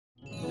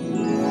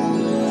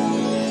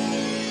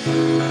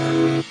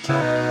The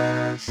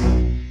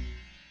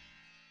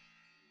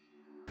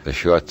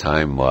short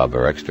time mob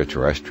are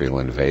extraterrestrial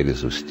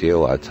invaders who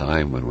steal our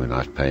time when we're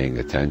not paying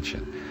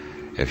attention.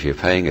 If you're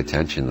paying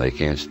attention, they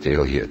can't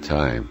steal your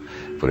time.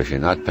 But if you're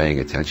not paying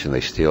attention,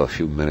 they steal a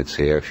few minutes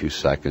here, a few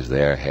seconds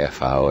there,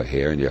 half hour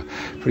here, and you're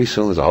pretty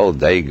soon there's a whole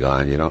day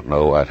gone. You don't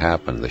know what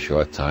happened. The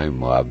short time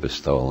mob has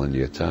stolen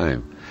your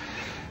time.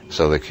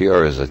 So the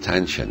cure is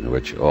attention,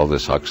 which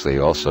Aldous Huxley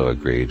also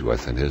agreed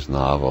with in his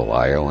novel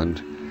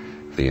Ireland.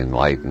 The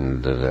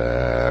enlightened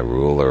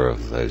ruler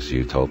of this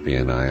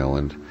utopian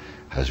island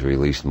has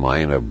released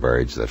minor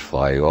birds that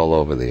fly all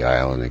over the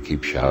island and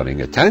keep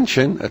shouting,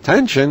 "Attention,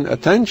 attention,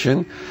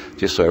 attention,"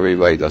 just so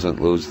everybody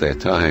doesn't lose their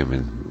time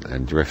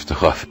and drift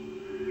off.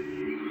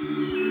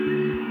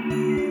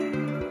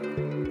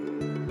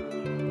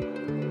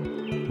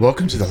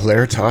 Welcome to the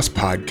Hilaritas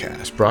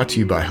Podcast, brought to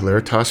you by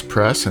Hilaritas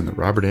Press and the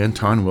Robert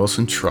Anton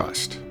Wilson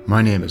Trust.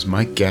 My name is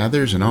Mike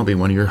Gathers, and I'll be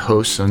one of your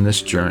hosts on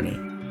this journey.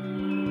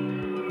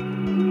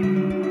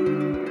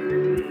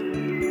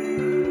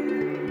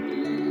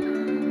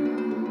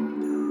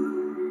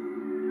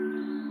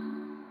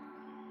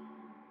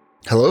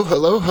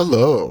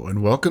 Hello,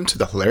 and welcome to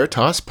the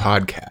Hilaritas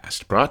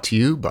Podcast, brought to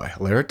you by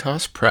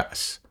Hilaritas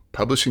Press,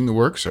 publishing the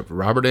works of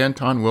Robert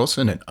Anton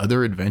Wilson and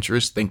other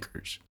adventurous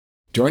thinkers.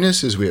 Join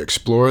us as we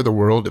explore the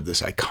world of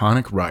this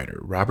iconic writer,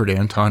 Robert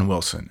Anton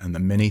Wilson, and the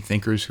many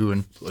thinkers who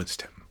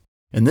influenced him.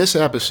 In this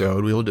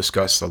episode, we will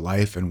discuss the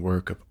life and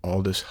work of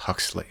Aldous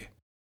Huxley.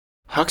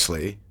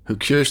 Huxley, who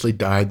curiously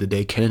died the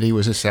day Kennedy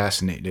was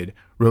assassinated,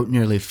 wrote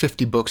nearly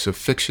 50 books of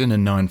fiction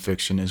and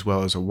nonfiction, as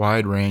well as a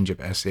wide range of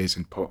essays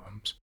and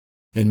poems.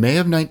 In May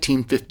of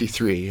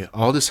 1953,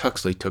 Aldous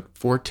Huxley took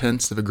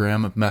 0.4 of a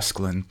gram of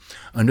mescaline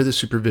under the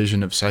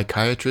supervision of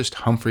psychiatrist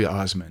Humphrey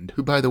Osmond,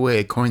 who, by the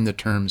way, coined the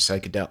term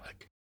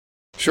psychedelic.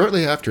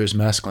 Shortly after his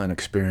mescaline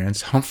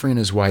experience, Humphrey and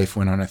his wife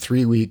went on a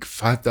 3-week,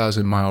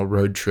 5,000-mile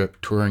road trip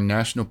touring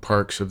national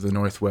parks of the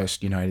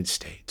Northwest United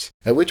States,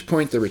 at which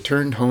point they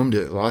returned home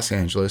to Los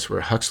Angeles,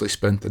 where Huxley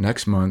spent the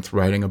next month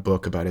writing a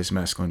book about his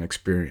mescaline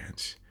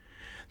experience.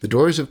 The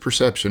Doors of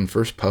Perception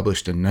first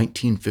published in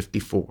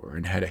 1954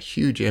 and had a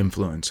huge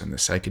influence on the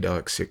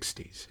psychedelic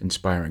 60s,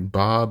 inspiring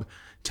Bob,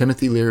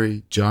 Timothy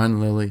Leary,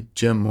 John Lilly,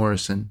 Jim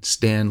Morrison,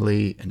 Stan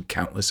Lee, and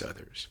countless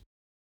others.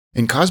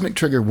 In Cosmic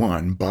Trigger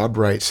 1, Bob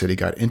Wright said he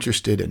got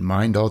interested in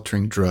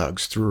mind-altering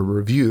drugs through a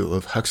review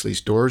of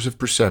Huxley's Doors of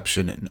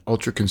Perception in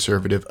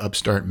ultra-conservative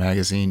upstart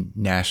magazine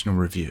National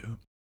Review.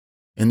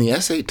 In the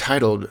essay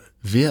titled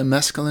Via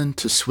Mescaline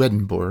to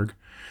Swedenborg,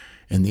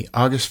 in the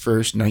August 1,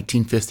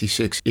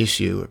 1956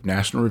 issue of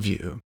National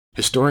Review,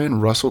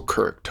 historian Russell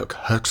Kirk took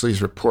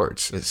Huxley's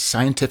reports as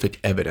scientific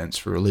evidence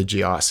for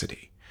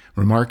religiosity,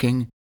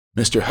 remarking,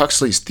 "Mr.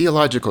 Huxley's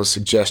theological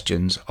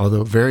suggestions,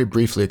 although very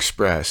briefly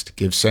expressed,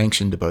 give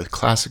sanction to both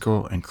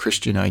classical and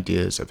Christian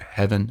ideas of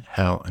heaven,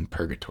 hell, and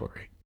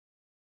purgatory."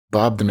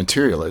 Bob the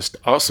Materialist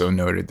also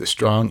noted the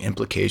strong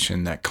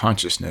implication that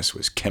consciousness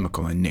was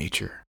chemical in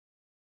nature.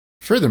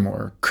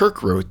 Furthermore,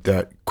 Kirk wrote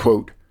that,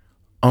 quote,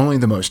 "Only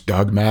the most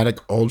dogmatic,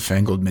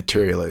 old-fangled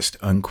materialist,"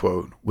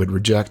 unquote, would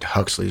reject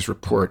Huxley's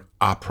report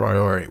a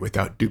priori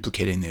without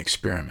duplicating the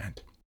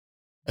experiment.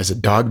 As a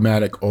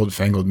dogmatic,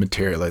 old-fangled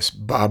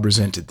materialist, Bob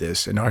resented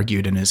this and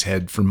argued in his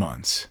head for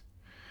months.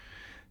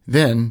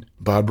 Then,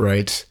 Bob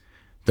writes,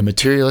 "The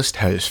materialist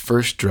had his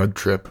first drug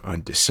trip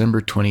on December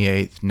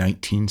 28,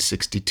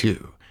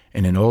 1962,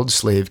 in an old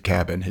slave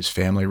cabin his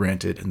family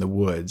rented in the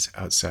woods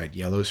outside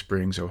Yellow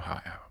Springs,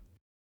 Ohio.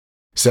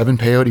 7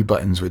 peyote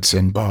buttons would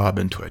send Bob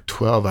into a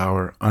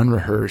 12-hour,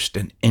 unrehearsed,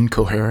 and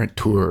incoherent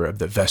tour of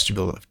the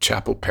vestibule of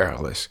Chapel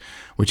Perilous,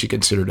 which he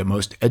considered a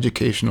most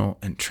educational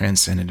and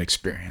transcendent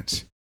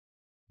experience."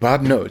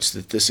 Bob notes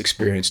that this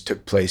experience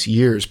took place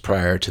years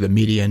prior to the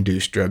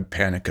media-induced drug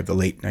panic of the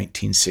late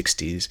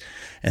 1960s,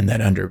 and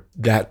that under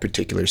that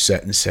particular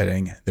set and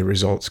setting, the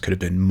results could have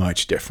been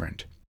much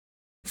different.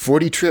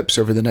 40 trips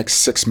over the next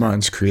 6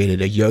 months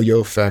created a yo-yo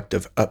effect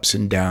of ups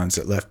and downs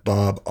that left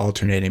Bob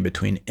alternating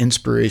between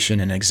inspiration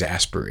and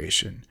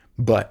exasperation.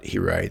 But, he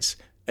writes,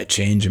 "a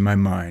change in my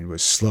mind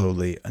was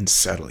slowly and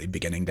subtly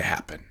beginning to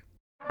happen."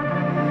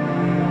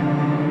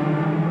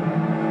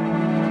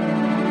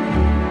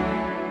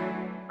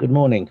 Good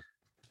morning.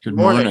 Good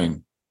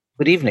morning.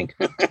 Good evening.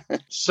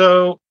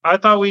 So I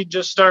thought we'd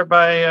just start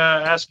by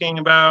asking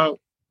about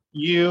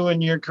you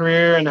and your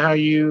career and how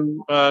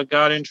you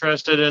got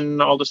interested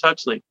in Aldous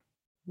Huxley.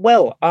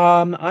 Well,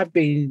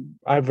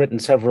 I've written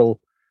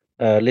several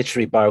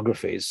literary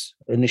biographies,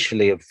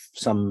 initially of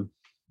some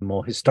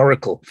more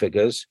historical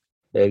figures,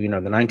 the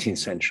 19th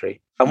century.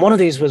 And one of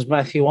these was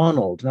Matthew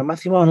Arnold. Now,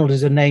 Matthew Arnold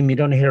is a name you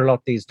don't hear a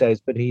lot these days,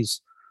 but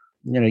he's,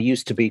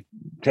 used to be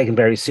taken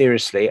very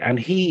seriously. And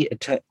he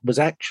was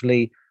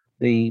actually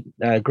the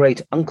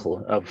great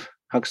uncle of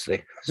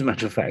Huxley, as a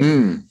matter of fact.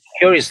 The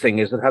curious thing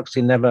is that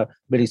Huxley never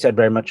really said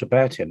very much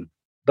about him.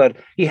 But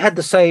he had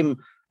the same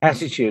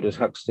attitude as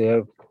Huxley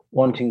of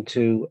wanting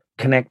to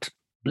connect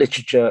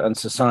literature and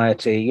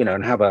society,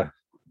 and have a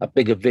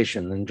bigger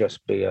vision than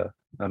just be a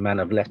man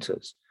of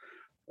letters.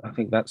 I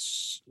think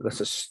that's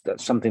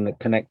something that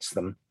connects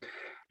them.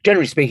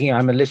 Generally speaking,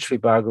 I'm a literary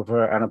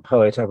biographer and a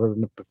poet. I've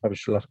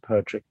published a lot of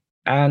poetry.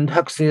 And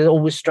Huxley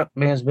always struck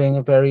me as being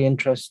a very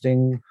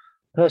interesting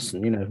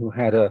person, who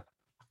had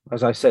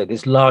as I say,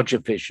 this larger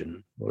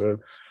vision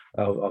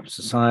of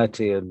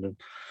society and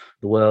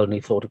the world. And he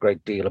thought a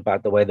great deal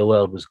about the way the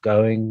world was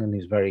going, and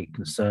he's very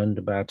concerned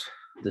about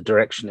the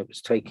direction it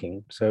was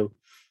taking. So,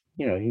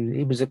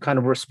 he was a kind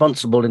of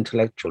responsible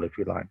intellectual, if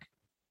you like.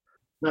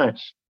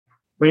 Nice.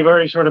 We've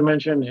already sort of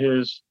mentioned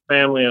his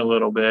family a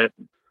little bit.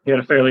 He had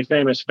a fairly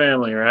famous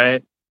family,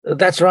 right?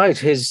 That's right.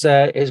 His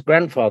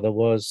grandfather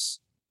was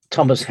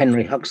Thomas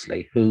Henry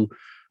Huxley, who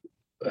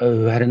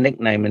had a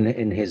nickname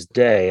in his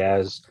day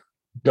as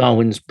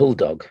Darwin's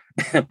Bulldog,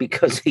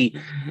 because he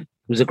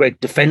was a great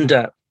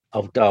defender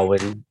of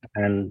Darwin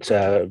and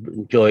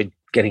enjoyed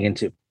getting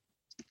into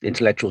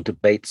intellectual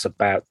debates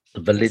about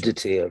the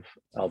validity of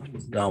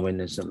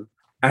Darwinism.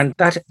 And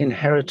that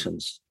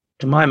inheritance,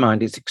 to my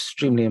mind, is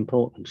extremely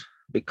important,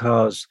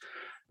 because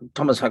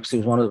Thomas Huxley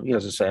was one of,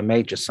 as I say, a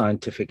major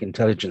scientific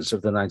intelligence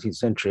of the 19th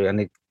century.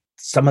 And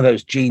some of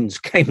those genes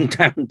came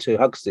down to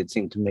Huxley, it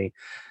seemed to me,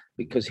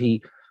 because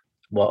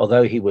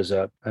although he was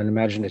an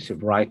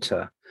imaginative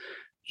writer,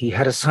 he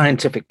had a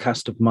scientific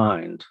cast of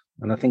mind.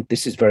 And I think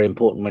this is very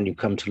important when you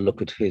come to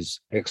look at his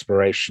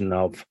exploration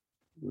of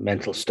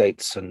mental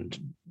states and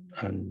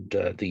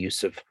the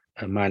use of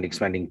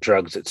mind-expanding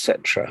drugs,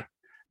 etc.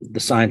 The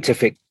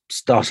scientific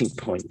starting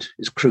point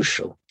is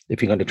crucial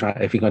if you're going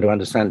to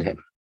understand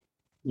him.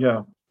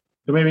 Yeah.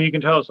 So maybe you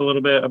can tell us a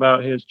little bit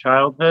about his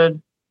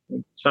childhood.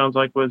 It sounds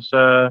like was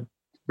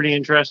pretty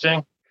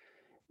interesting.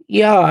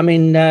 Yeah, I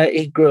mean,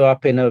 he grew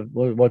up in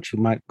what you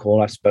might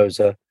call, I suppose,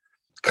 a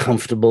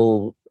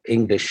comfortable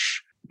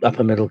English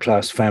upper middle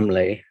class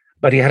family,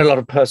 but he had a lot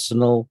of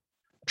personal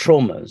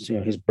traumas.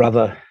 His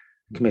brother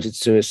committed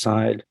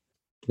suicide,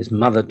 his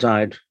mother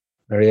died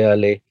very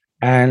early,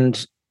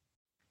 and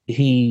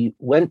he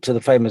went to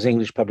the famous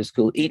English public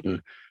school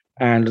Eton,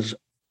 and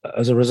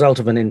as a result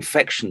of an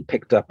infection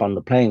picked up on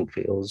the playing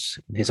fields,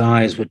 his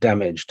eyes were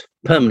damaged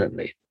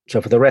permanently. So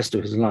for the rest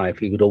of his life,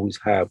 he would always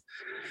have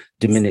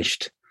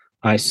diminished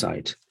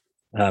eyesight.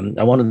 And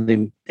one of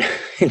the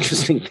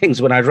interesting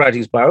things when I was writing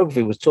his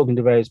biography was talking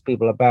to various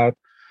people about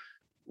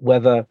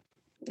whether,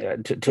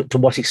 to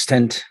what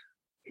extent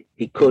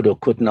he could or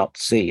could not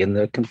see, and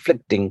there are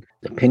conflicting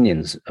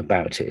opinions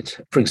about it.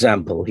 For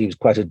example, he was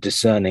quite a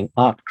discerning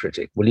art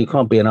critic. Well, you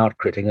can't be an art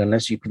critic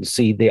unless you can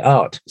see the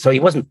art. So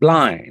he wasn't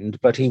blind,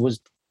 but he was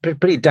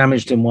pretty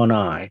damaged in one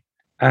eye.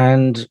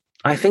 And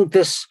I think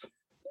this,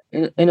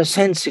 in a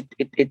sense,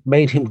 it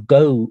made him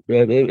go.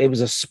 It was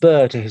a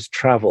spur to his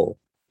travel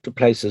to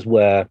places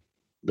where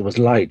there was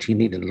light. He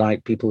needed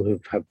light. People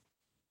who have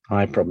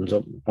eye problems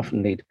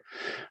often need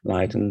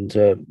light. And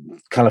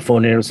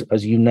California,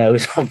 as you know,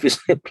 is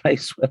obviously a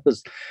place where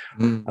there's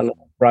a lot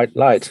of bright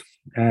light.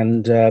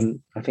 And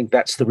I think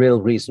that's the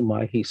real reason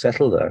why he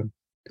settled there.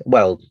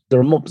 Well,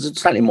 there's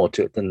slightly more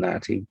to it than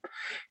that.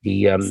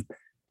 He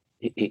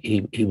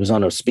was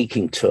on a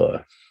speaking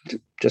tour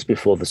just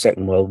before the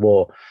Second World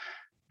War,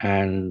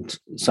 and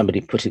somebody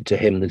put it to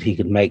him that he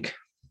could make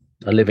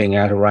a living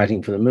out of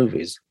writing for the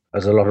movies,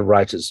 as a lot of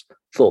writers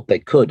thought they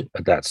could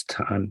at that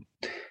time.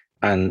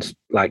 And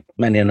like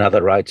many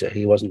another writer,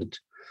 he wasn't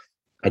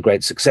a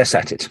great success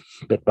at it.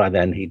 But by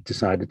then, he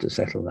decided to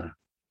settle there.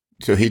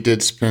 So he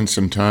did spend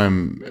some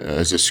time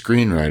as a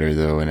screenwriter,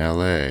 though, in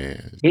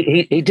L.A.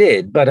 He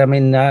did, but I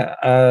mean,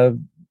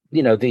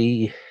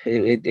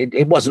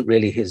 it wasn't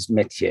really his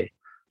métier.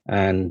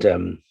 And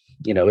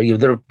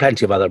there are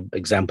plenty of other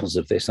examples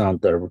of this,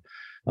 aren't there,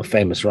 of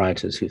famous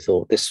writers who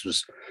thought this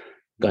was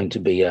going to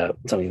be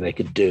something they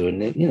could do.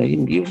 And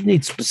you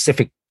need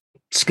specific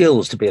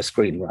skills to be a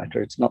screenwriter.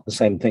 It's not the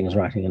same thing as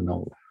writing a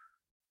novel.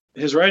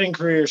 His writing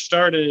career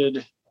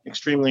started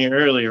extremely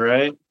early,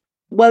 right?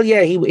 Well,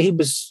 yeah, he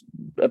was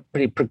a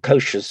pretty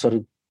precocious sort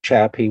of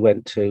chap. He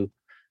went to,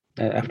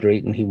 after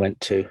Eton, he went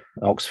to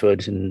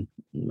Oxford and,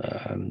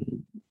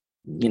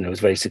 was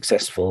very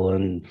successful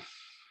and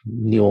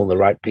knew all the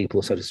right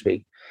people, so to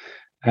speak.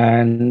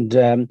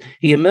 And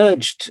he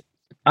emerged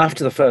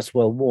after the First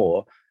World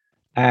War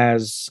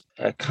as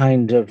a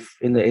kind of,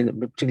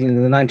 particularly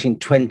in the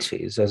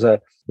 1920s, as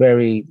a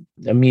very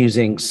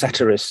amusing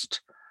satirist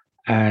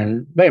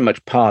and very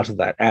much part of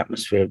that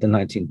atmosphere of the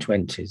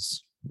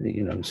 1920s,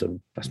 sort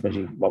of, I suppose,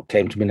 what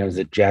came to be known as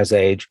the Jazz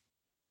Age.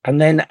 And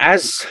then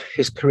as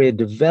his career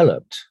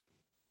developed,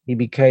 he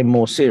became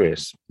more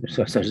serious,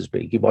 so to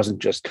speak. He wasn't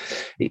just,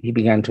 he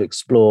began to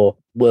explore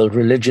world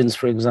religions,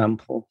 for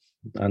example,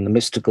 and the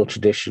mystical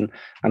tradition.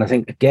 And I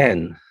think,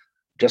 again,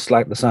 just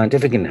like the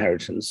scientific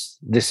inheritance,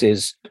 this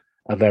is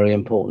a very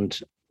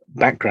important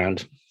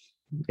background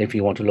if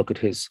you want to look at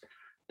his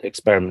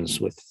experiments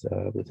with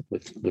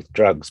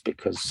drugs,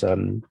 because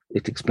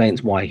it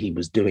explains why he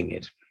was doing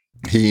it.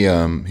 He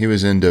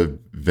was into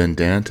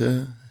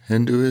Vedanta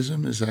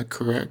Hinduism, is that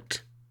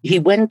correct? He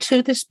went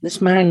to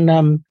this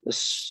man,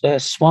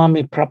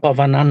 Swami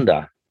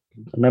Prabhavananda.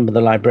 Remember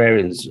the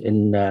librarians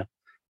in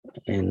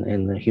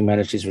in the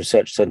Humanities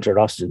Research Center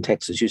at Austin,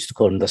 Texas, used to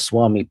call him the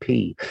Swami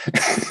P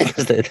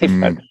because they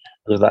found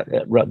it was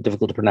that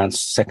difficult to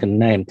pronounce second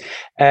name.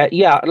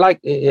 Like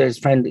his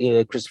friend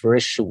Christopher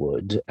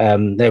Isherwood,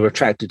 they were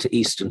attracted to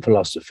Eastern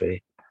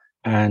philosophy.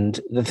 And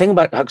the thing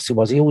about Huxley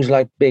was he always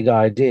liked big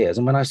ideas.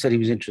 And when I said he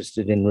was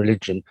interested in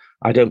religion,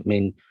 I don't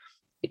mean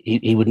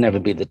he would never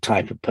be the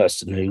type of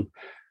person who,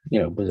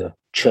 was a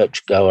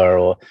churchgoer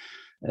or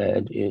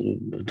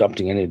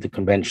adopting any of the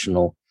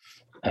conventional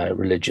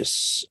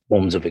religious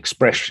forms of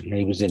expression.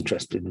 He was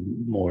interested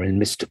more in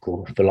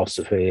mystical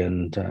philosophy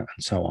and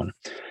so on.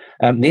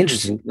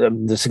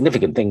 The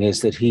significant thing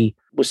is that he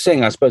was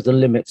seeing, I suppose, the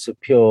limits of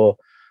pure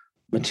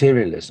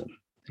materialism.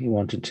 He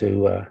wanted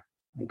to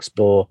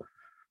explore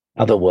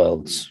other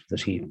worlds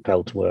that he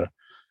felt were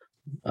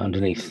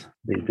underneath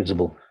the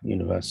visible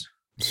universe.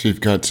 So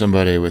you've got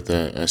somebody with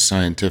a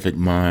scientific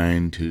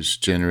mind who's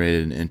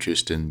generated an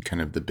interest in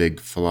kind of the big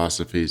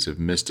philosophies of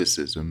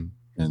mysticism,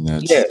 and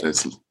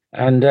that's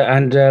and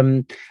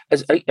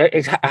as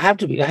it has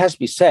to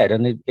be said,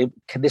 and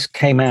this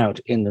came out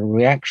in the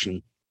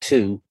reaction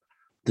to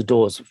The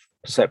Doors of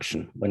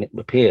Perception when it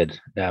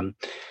appeared.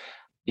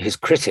 His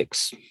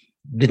critics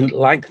didn't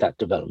like that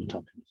development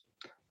of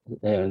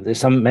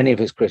him. Many of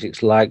his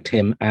critics liked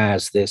him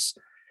as this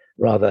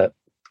rather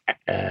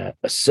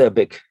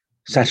acerbic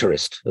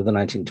satirist of the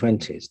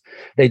 1920s.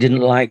 They didn't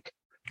like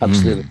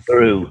Huxley the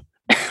Guru.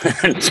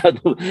 And so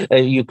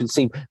you can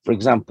see, for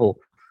example,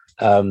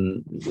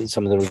 some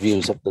of the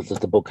reviews that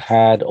the book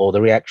had, or the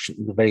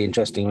very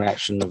interesting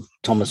reaction of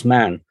Thomas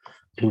Mann,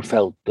 who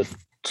felt that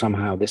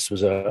somehow this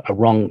was a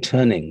wrong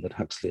turning that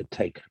Huxley had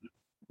taken.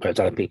 Whereas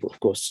other people, of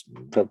course,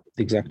 felt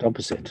the exact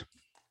opposite.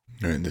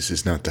 And this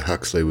is not the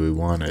Huxley we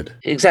wanted.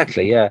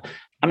 Exactly, yeah.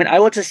 I mean,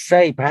 I want to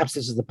say, perhaps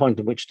this is the point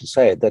at which to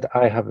say it, that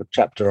I have a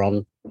chapter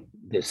on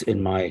this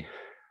in my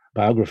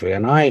biography,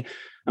 and I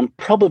am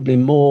probably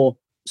more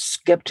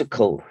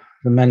skeptical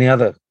than many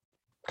other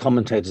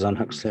commentators on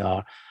Huxley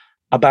are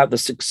about the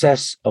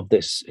success of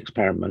this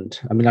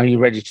experiment. I mean, are you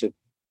ready to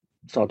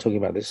start talking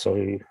about this, or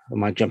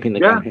am I jumping the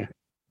gun here?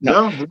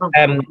 No.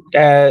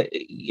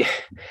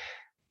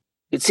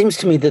 It seems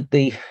to me that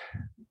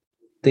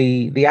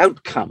the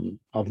outcome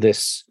of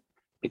this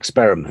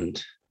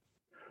experiment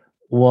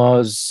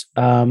was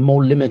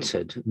more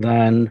limited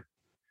than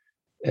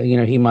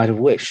he might have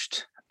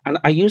wished. And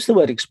I use the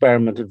word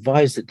experiment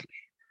advisedly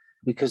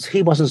because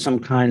he wasn't some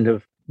kind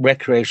of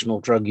recreational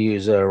drug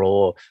user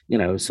or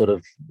sort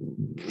of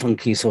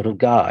funky sort of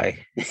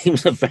guy. He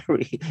was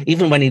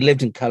even when he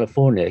lived in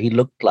California, he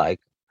looked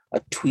like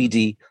a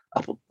tweedy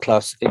upper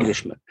class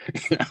Englishman.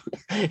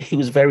 He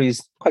was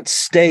quite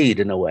staid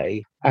in a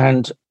way.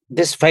 And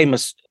this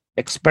famous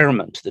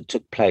experiment that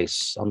took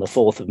place on the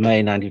 4th of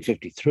May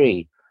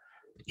 1953,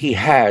 he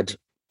had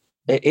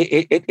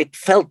it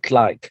felt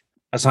like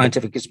a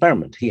scientific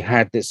experiment. He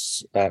had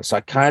this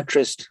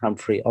psychiatrist,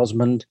 Humphrey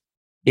Osmond,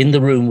 in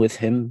the room with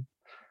him,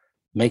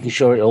 making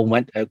sure it all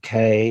went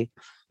okay.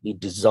 He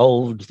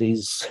dissolved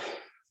these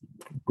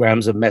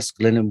grams of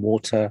mescaline in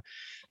water.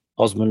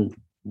 Osmond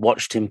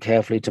watched him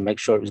carefully to make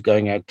sure it was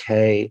going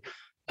okay.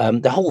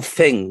 The whole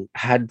thing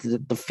had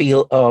the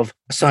feel of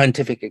a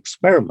scientific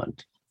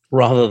experiment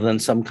rather than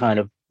some kind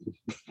of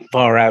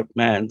far out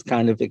man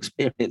kind of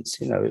experience.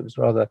 It was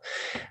rather,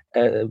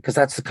 because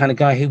that's the kind of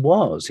guy he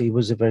was. He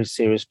was a very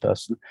serious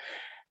person.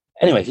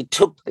 Anyway, he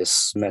took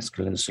this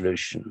mescaline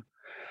solution,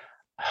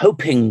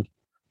 hoping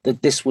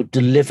that this would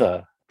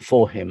deliver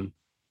for him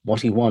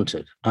what he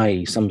wanted,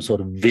 i.e. some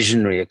sort of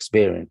visionary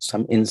experience,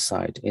 some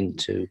insight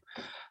into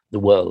the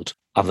world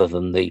other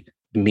than the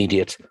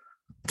immediate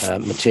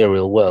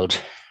material world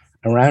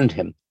around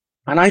him.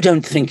 And I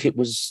don't think it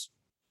was,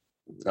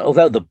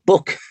 although the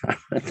book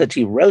that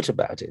he wrote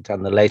about it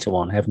and the later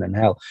one, Heaven and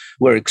Hell,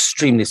 were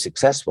extremely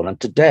successful. And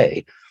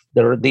today,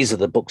 these are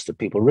the books that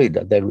people read.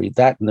 They read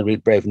that and they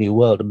read Brave New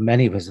World, and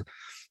many of his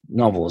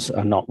novels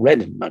are not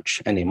read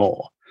much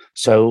anymore.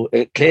 So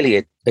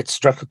clearly it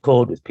struck a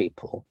chord with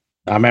people.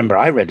 I remember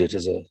I read it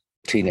as a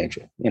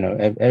teenager.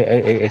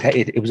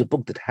 It was a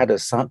book that had a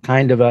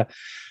kind of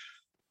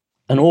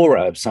an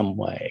aura of some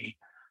way.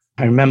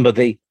 I remember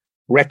the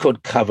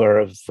record cover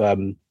of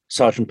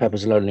Sgt.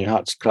 Pepper's Lonely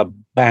Hearts Club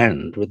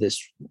Band with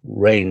this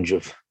range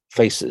of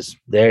faces.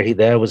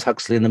 There was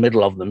Huxley in the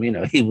middle of them.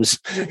 He was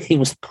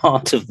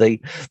part of the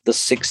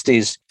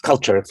 60s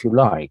culture, if you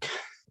like,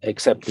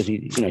 except that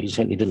he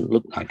certainly didn't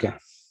look like a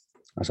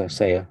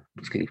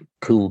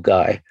cool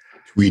guy.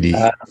 Tweedy.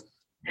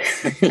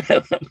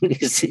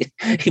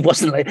 He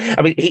wasn't like,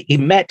 he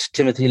met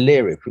Timothy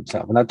Leary, for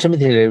example. Now,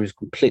 Timothy Leary was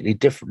completely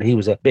different. He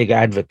was a big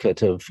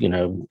advocate of,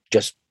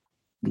 just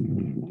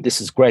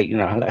this is great,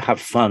 have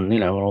fun,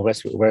 and all the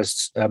rest of it.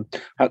 Whereas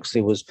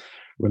Huxley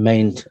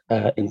remained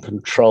in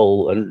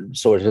control and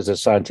saw it as a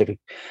scientific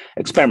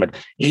experiment.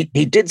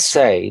 He did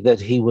say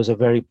that he was a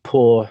very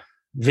poor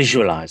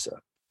visualizer.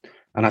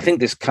 And I think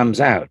this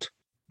comes out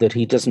that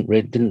he didn't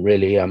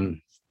really,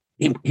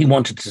 he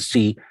wanted to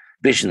see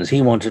visions.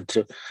 He wanted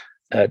to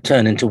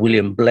turn into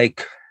William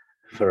Blake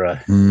for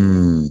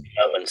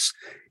moments.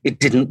 It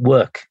didn't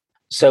work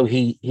So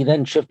he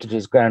then shifted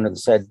his ground and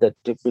said that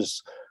it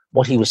was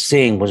what he was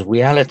seeing was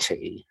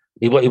reality.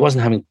 He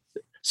wasn't having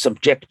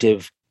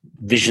subjective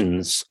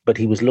visions, but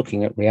he was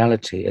looking at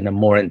reality in a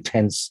more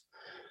intense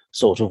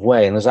sort of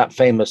way. And there's that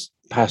famous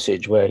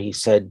passage where he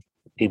said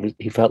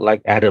he felt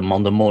like Adam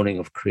on the morning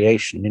of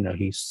creation.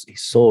 He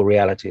saw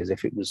reality as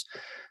if it was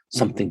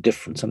something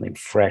different, something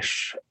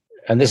fresh.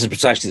 And this is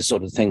precisely the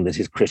sort of thing that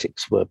his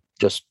critics were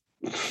just,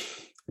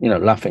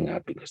 laughing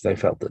at, because they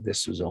felt that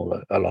this was all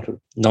a lot of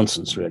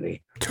nonsense,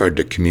 really. It's hard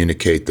to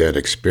communicate that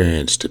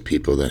experience to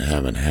people that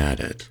haven't had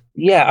it.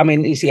 Yeah, I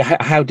mean, you see,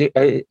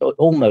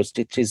 almost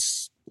it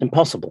is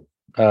impossible.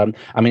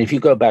 If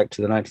you go back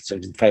to the 19th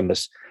century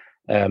famous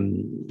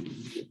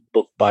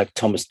book by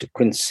Thomas de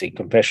Quincey,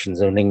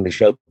 Confessions of an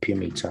English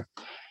Opium Eater,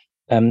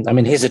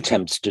 his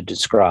attempts to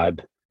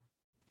describe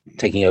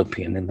taking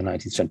opium in the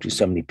 19th century,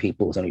 so many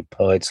people, so many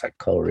poets like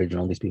Coleridge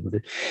and all these people,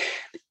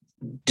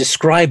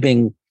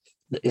 describing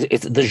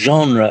the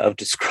genre of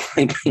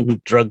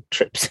describing drug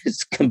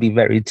trips can be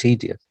very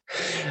tedious,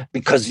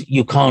 because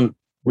you can't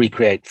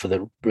recreate for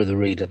the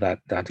reader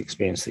that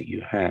experience that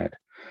you had.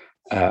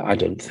 I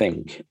don't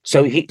think.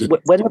 So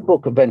when the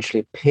book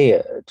eventually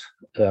appeared,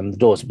 The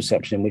Doors of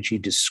Perception, in which he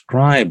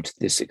described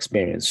this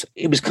experience,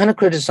 it was kind of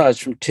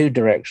criticized from two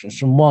directions.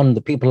 From one,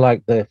 the people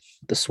like the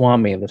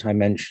Swami that I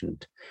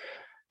mentioned,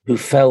 who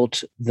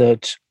felt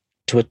that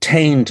to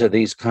attain to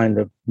these kind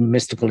of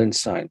mystical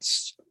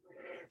insights,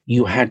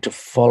 you had to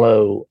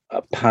follow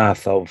a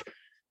path of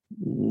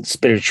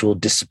spiritual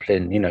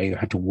discipline. You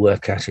had to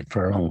work at it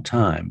for a long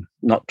time,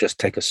 not just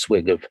take a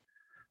swig of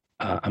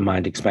a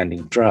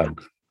mind-expanding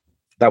drug.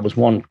 That was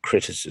one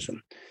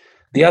criticism.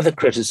 The other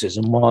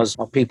criticism was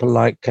of people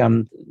like,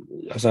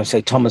 as I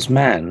say, Thomas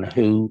Mann,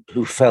 who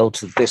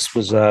felt that this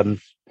was a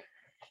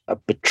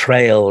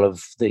betrayal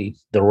of the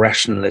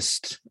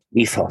rationalist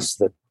ethos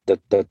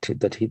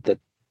that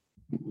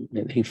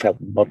he felt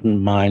modern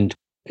mind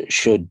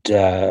should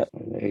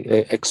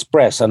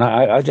express. And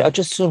I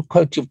just sort of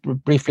quote you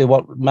briefly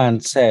what Mann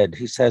said.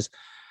 He says,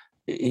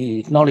 he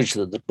acknowledged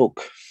that the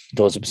book,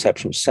 Doors of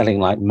Perception, was selling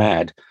like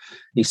mad.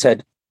 He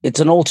said, "It's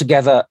an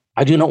altogether,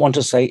 I do not want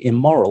to say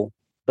immoral,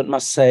 but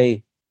must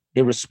say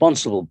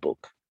irresponsible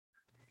book,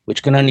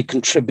 which can only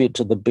contribute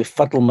to the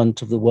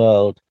befuddlement of the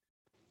world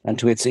and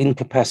to its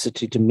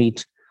incapacity to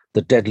meet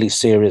the deadly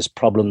serious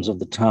problems of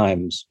the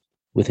times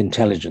with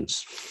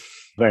intelligence."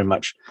 Very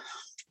much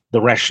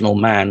the rational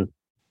man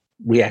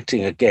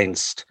reacting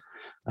against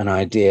an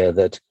idea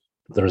that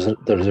there is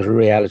a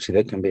reality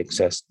that can be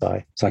accessed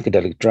by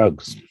psychedelic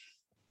drugs.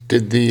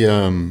 Did the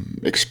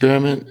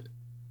experiment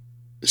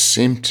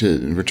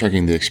we're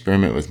talking the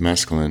experiment with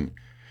mescaline,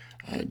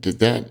 did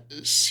that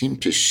seem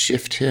to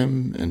shift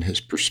him and his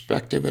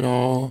perspective at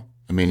all?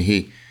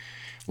 He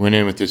went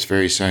in with this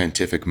very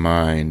scientific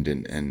mind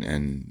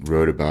and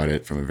wrote about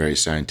it from a very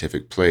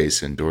scientific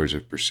place in Doors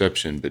of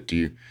Perception, but do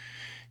you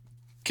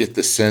get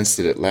the sense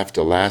that it left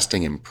a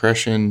lasting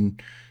impression,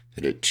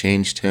 that it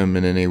changed him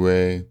in any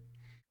way?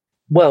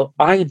 Well,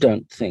 I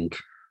don't think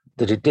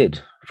that it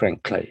did,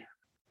 frankly.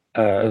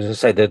 As I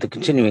say, the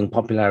continuing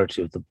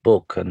popularity of the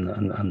book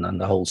and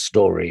the whole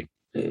story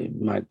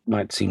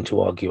might seem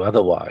to argue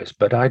otherwise,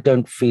 but I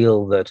don't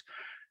feel that,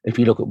 if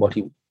you look at what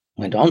he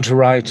went on to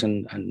write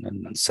and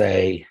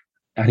say,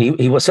 and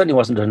he certainly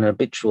wasn't an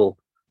habitual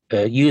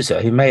user.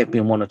 He may have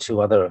been one or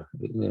two other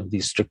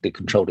these strictly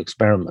controlled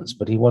experiments,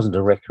 but he wasn't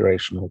a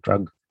recreational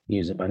drug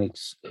user by any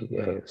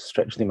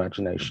stretch of the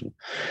imagination.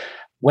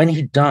 When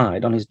he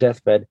died on his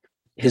deathbed,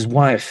 his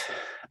wife,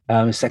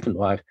 his second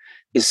wife,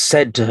 is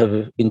said to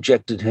have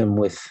injected him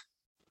with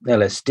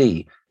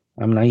LSD.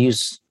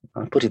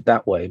 I put it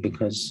that way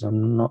because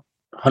I'm not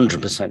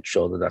 100%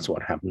 sure that that's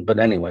what happened. But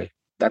anyway,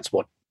 that's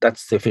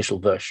the official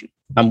version.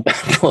 Of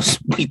course,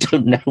 we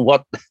don't know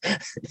what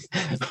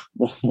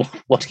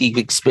he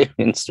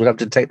experienced. We'll have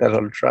to take that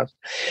on trust.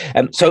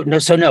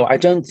 So no, I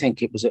don't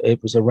think it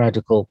was a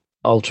radical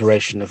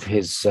alteration of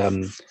his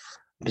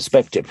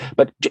perspective.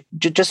 But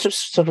just to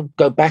sort of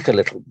go back a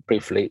little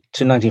briefly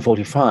to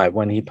 1945,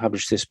 when he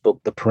published this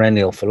book, The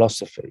Perennial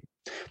Philosophy.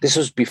 This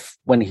was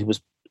when he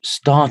was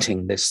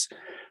starting this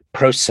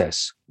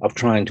process of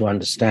trying to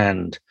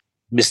understand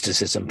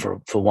mysticism,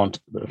 for want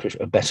of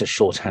a better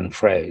shorthand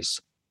phrase.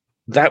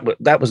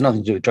 That was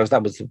nothing to do with drugs.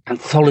 That was an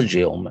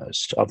anthology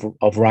almost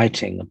of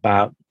writing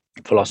about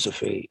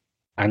philosophy,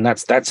 and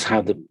that's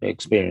how the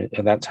experience,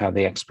 and that's how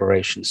the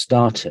exploration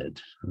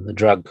started. And the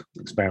drug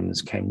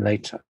experiments came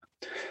later.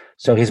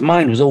 So his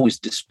mind was always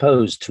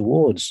disposed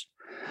towards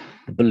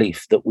the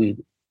belief that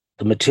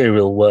the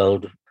material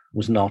world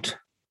was not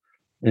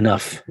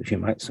enough, if you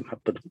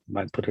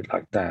might put it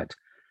like that.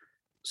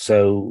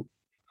 So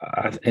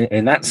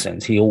in that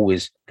sense, he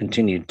always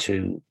continued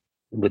to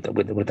with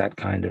that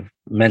kind of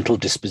mental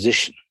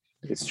disposition.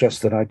 It's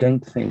just that I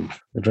don't think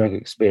the drug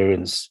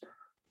experience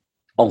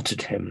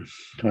altered him,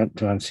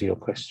 to answer your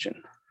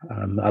question.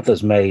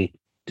 Others may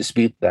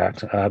dispute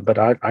that, but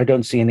I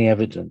don't see any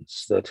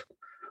evidence that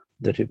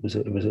it was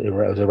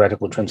a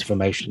radical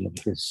transformation of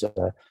his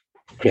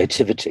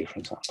creativity, for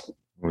example.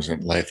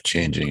 Wasn't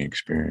life-changing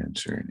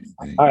experience or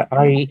anything.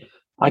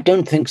 I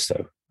don't think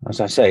so. As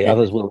I say,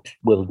 others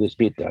will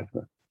dispute that.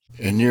 But.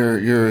 And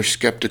you're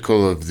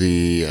skeptical of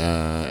the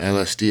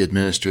LSD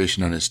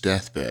administration on his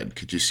deathbed.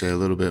 Could you say a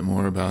little bit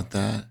more about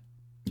that?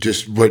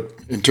 Just what,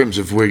 in terms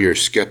of where your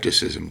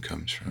skepticism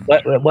comes from?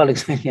 Well,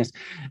 yes,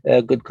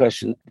 good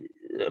question.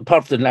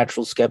 Apart from the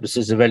natural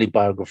skepticism of any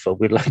biographer,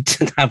 we'd like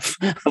to have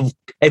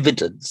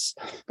evidence,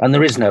 and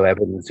there is no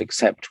evidence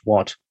except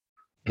what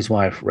his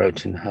wife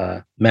wrote in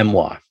her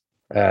memoir.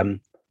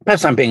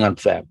 Perhaps I'm being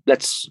unfair.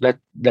 Let's.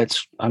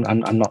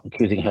 I'm not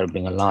accusing her of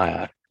being a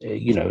liar.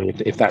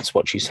 If that's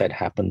what she said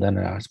happened, then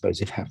I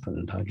suppose it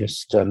happened.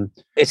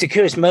 It's a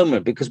curious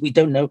moment because we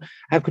don't know.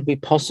 How could we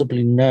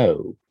possibly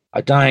know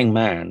a dying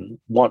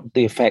man what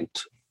the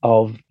effect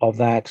of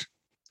that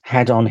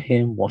had on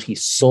him, what he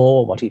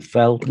saw, what he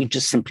felt? We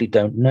just simply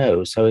don't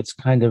know. So it's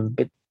kind of a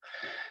bit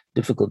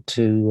difficult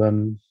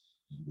to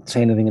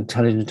say anything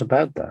intelligent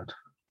about that.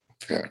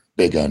 Fair.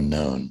 Big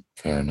unknown.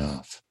 Fair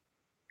enough.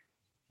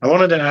 I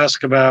wanted to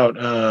ask about,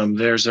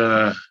 there's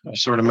a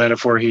sort of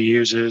metaphor he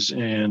uses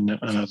in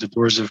The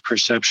Doors of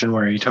Perception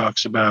where he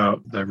talks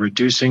about the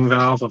reducing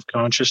valve of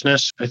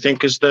consciousness, I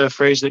think is the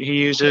phrase that he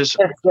uses.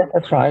 Yes,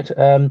 that's right.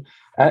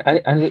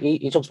 And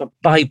he talks about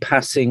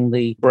bypassing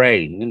the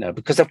brain,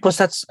 because of course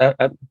that's,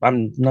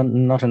 I'm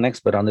not an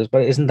expert on this,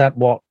 but isn't that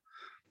what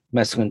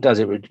mescaline does?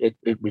 It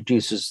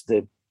reduces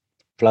the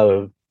flow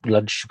of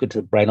blood sugar to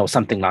the brain or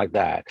something like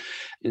that.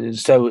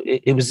 So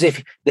it was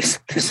as if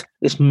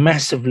this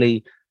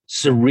massively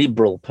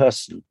cerebral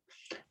person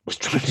was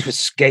trying to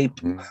escape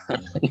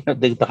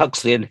the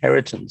Huxley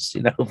inheritance,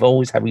 of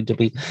always having to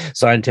be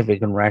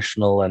scientific and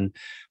rational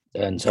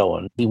and so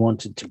on. He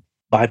wanted to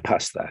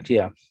bypass that,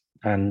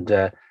 and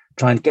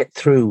try and get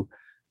through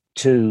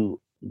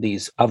to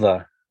these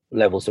other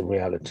levels of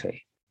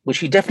reality, which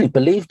he definitely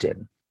believed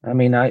in. I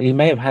mean, he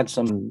may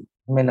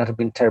not have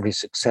been terribly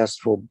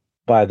successful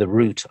by the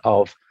route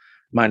of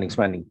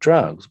mind-expanding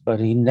drugs, but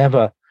he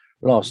never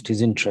lost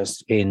his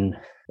interest in,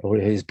 or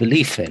his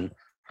belief in,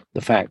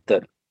 the fact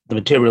that the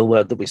material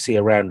world that we see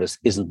around us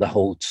isn't the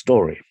whole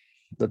story,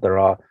 that there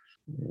are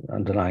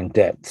underlying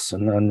depths,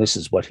 and this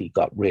is what he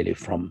got really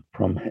from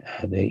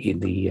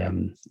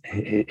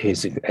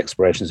his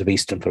explorations of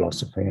Eastern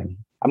philosophy. And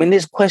I mean,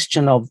 this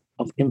question of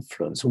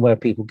influence and where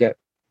people get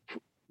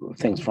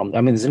things from.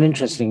 I mean, there's an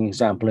interesting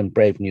example in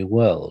Brave New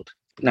World.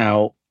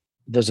 Now,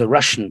 there's a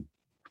Russian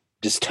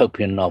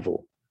dystopian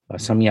novel by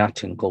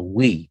Samyatin called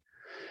We,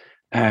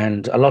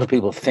 and a lot of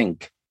people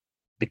think,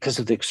 because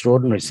of the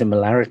extraordinary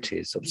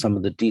similarities of some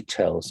of the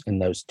details in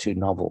those two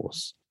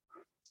novels,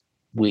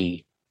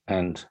 We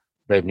and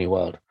Brave New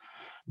World,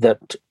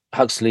 that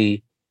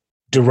Huxley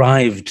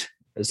derived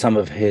some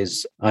of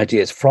his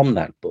ideas from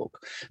that book.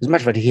 As a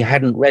matter of fact, he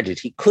hadn't read it.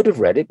 He could have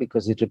read it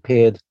because it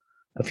appeared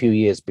a few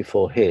years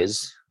before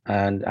his,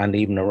 and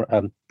even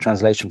a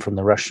translation from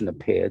the Russian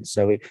appeared.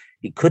 So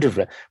he could have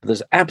read, but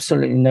there's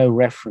absolutely no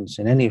reference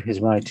in any of his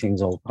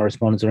writings or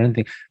correspondence or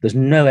anything. There's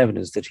no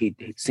evidence that he'd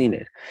seen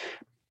it.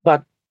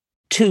 But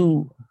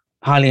two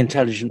highly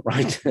intelligent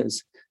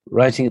writers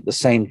writing at the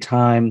same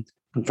time,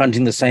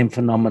 confronting the same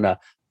phenomena,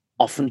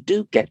 often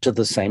do get to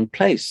the same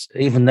place,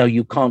 even though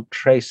you can't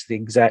trace the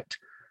exact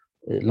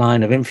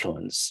line of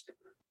influence.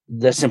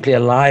 They're simply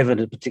alive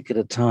at a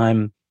particular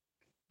time,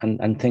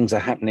 and things are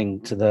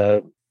happening to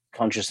their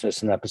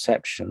consciousness and their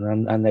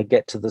perception, and they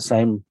get to the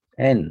same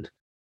end.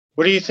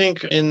 What do you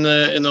think in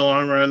the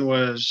long run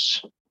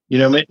was,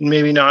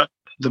 maybe not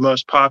the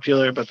most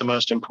popular, but the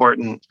most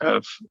important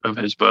of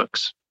his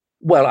books?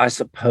 Well, I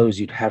suppose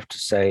you'd have to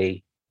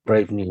say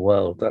Brave New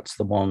World. That's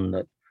the one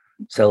that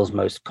sells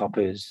most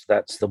copies.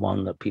 That's the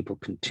one that people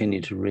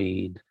continue to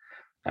read,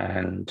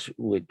 and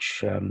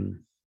which,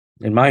 in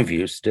my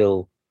view,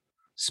 still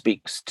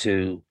speaks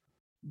to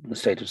the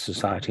state of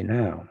society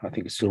now. I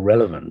think it's still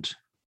relevant.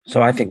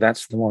 So I think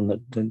that's the one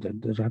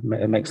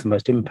that makes the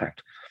most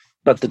impact.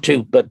 But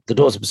the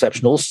Doors of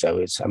Perception also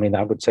is,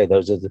 I would say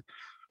those are the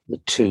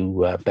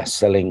two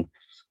best-selling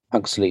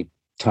Huxley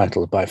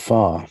titles by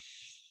far.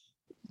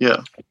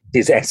 Yeah.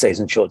 His essays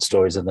and short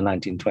stories of the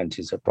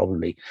 1920s are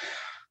probably,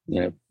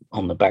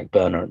 on the back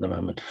burner at the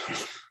moment.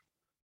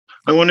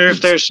 I wonder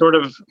if there's sort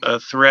of a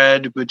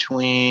thread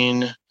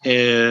between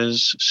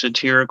his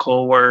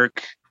satirical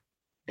work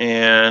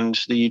and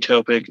the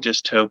utopic,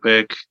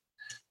 dystopic,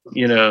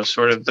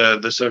 sort of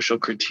the social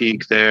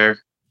critique there.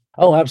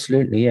 Oh,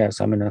 absolutely,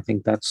 yes. I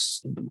think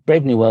that's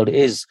Brave New World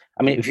is,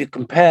 if you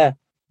compare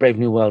Brave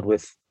New World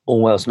with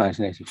Orwell's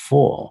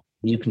 1984,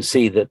 you can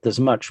see that there's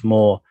much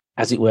more,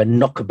 as it were,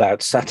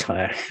 knockabout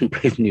satire in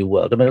Brave New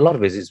World. A lot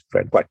of it is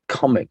quite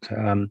comic,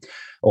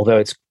 although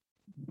it's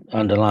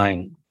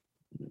underlying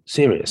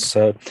serious.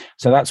 So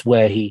that's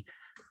where he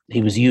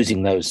was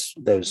using those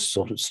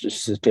sort of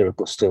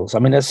satirical stills.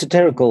 The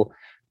satirical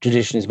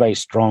tradition is very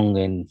strong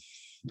in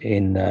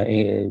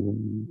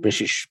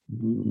British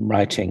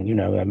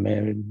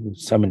writing.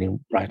 So many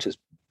writers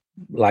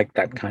like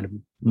that kind of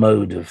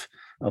mode of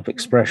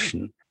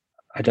expression.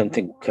 I don't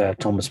think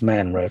Thomas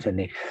Mann wrote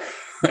any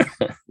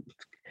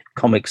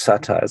comic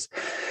satires.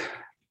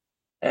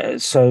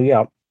 So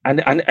yeah, and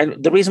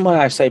the reason why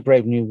I say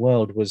Brave New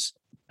World was,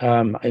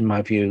 in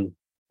my view,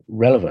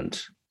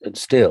 relevant and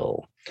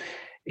still,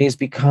 is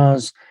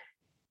because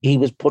he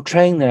was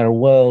portraying there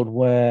a world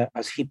where,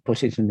 as he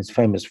put it in his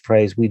famous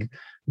phrase, we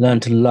learn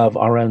to love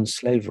our own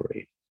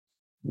slavery,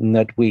 and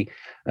that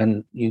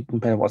and you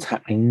compare what's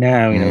happening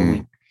now,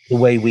 the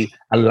way we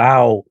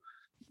allow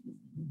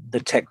the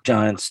tech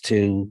giants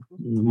to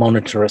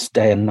monitor us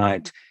day and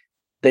night.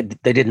 They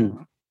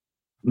didn't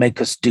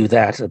make us do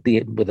that at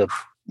the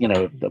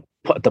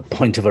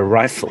point of a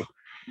rifle.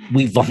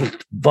 We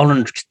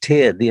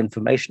volunteered the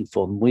information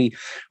for them.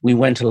 We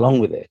went along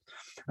with it,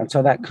 and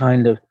so that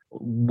kind of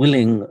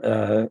willing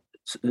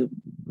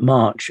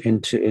march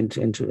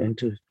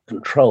into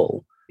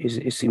control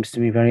it seems to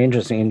me very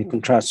interesting, and it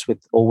contrasts with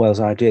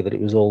Orwell's idea that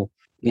it was all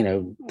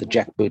the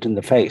jackboot in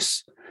the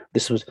face.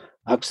 This was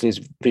Huxley's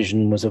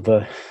vision was of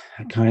a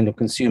kind of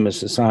consumer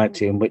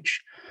society in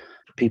which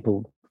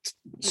people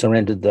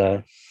surrendered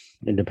their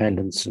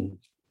independence and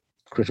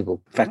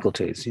critical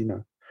faculties,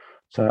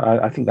 So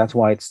I think that's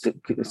why it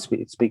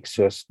speaks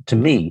to us, to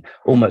me,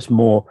 almost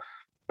more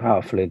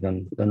powerfully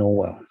than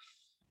Orwell.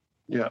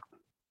 Yeah.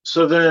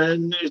 So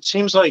then it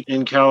seems like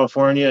in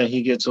California,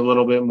 he gets a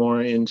little bit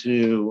more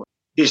into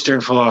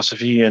Eastern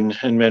philosophy and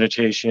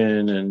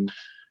meditation and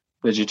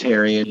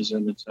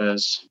vegetarianism, it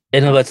says.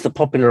 In other words, the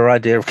popular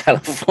idea of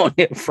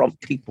California from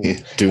people.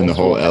 Doing the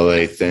whole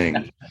LA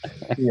thing.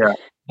 Yeah.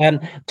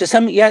 And to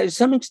some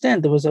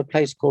extent, there was a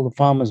place called the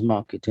Farmers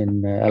Market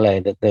in LA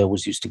that they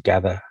always used to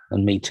gather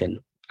and meet in.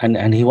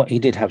 And he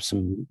did have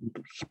some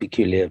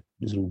peculiar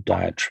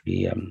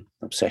dietary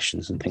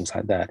obsessions and things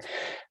like that.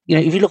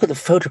 If you look at the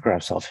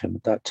photographs of him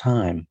at that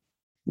time,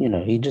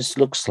 he just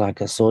looks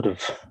like a sort of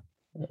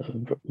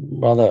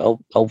rather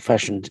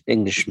old-fashioned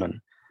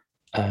Englishman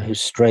who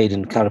strayed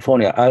in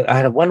California. I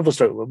had a wonderful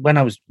story. When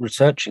I was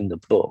researching the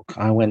book,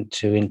 I went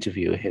to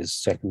interview his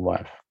second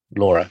wife,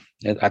 Laura,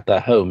 at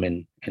their home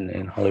in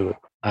Hollywood.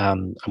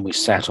 And we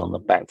sat on the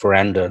back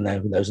veranda, and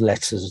there were those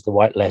letters, the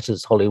white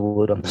letters,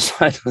 Hollywood on the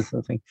side of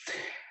the thing.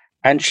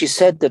 And she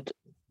said that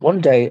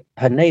one day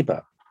her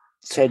neighbor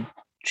said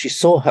she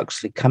saw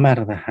Huxley come out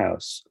of the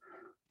house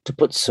to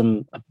put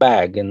a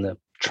bag in the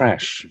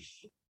trash.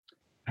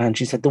 And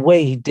she said the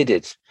way he did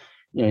it,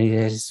 he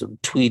has this sort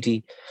of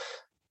tweedy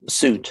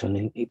suit,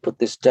 and he put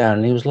this down,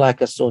 and he was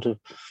like a sort of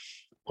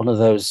one of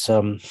those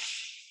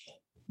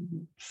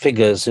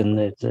figures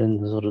in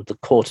sort of the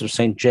court of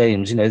St.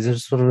 James.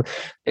 There's sort of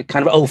a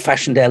kind of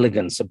old-fashioned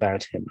elegance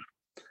about him,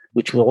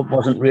 which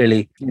wasn't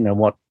really,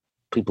 what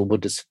people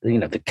would,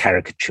 the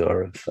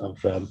caricature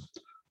of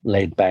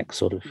laid-back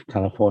sort of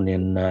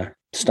Californian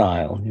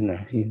style.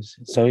 He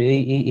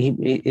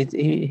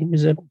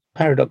was a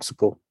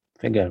paradoxical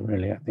figure,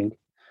 really, I think,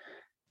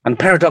 and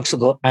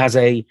paradoxical as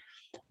a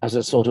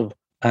sort of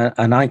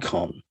an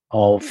icon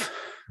of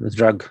the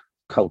drug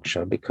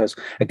culture, because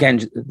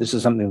again, this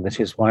is something that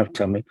his wife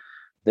told me,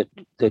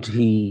 that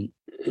he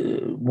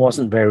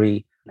wasn't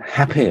very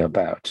happy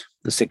about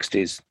the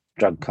 60s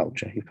drug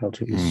culture. He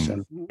felt it was,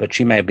 but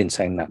she may have been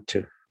saying that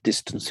to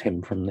distance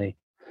him from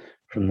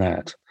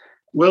that.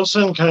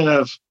 Wilson kind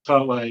of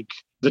felt like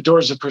the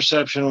Doors of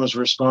Perception was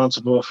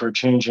responsible for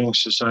changing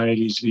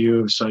society's view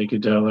of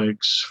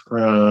psychedelics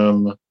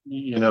from,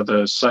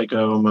 the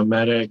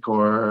psychomimetic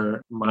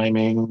or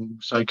miming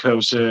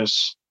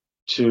psychosis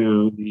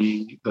to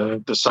the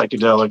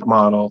psychedelic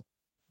model.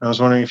 I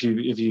was wondering if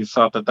you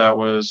thought that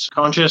was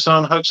conscious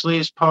on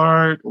Huxley's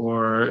part,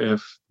 or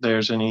if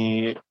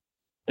that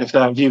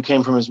view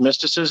came from his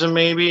mysticism,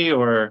 maybe,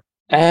 or.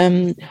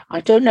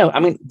 I don't know. I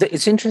mean,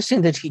 it's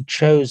interesting that he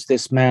chose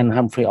this man,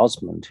 Humphrey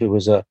Osmond, who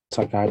was a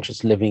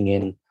psychiatrist living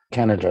in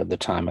Canada at the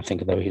time, I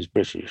think, though he was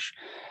British,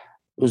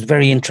 was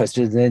very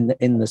interested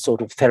in the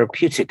sort of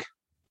therapeutic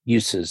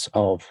uses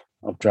of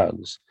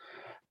drugs.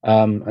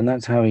 And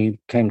that's how he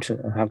came to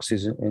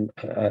Huxley's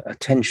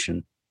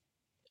attention.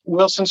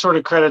 Wilson sort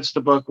of credits the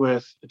book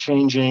with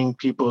changing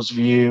people's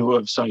view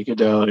of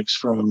psychedelics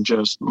from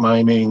just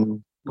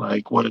miming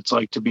like what it's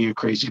like to be a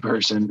crazy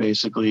person,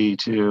 basically,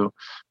 to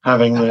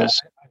having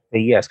this.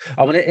 Yes.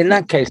 I mean, in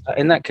that case,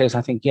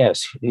 I think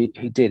yes, he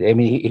did. I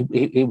mean,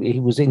 he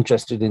was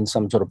interested in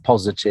some sort of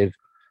positive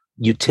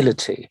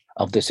utility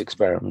of this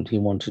experiment. He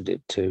wanted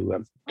it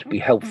to be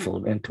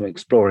helpful into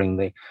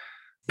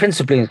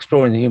principally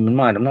exploring the human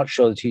mind. I'm not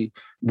sure that he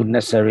would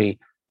necessarily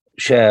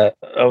share,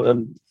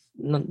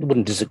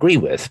 wouldn't disagree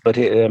with, but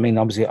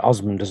obviously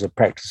Osmond, as a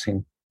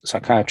practicing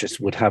psychiatrist,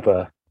 would have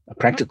a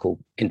practical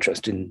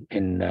interest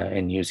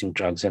in using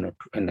drugs in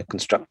a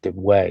constructive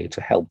way to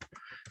help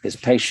his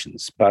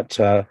patients. But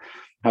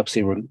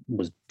Huxley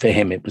was, for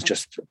him, it was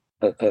just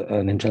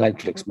an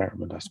intellectual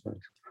experiment, I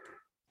suppose.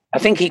 I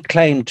think he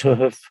claimed to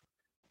have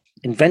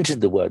invented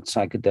the word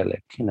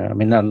psychedelic.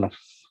 Not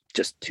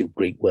just two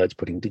Greek words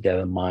putting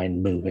together,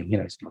 mind moving.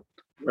 It's not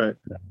right.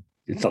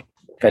 It's not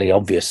a fairly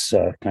obvious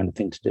kind of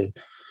thing to do.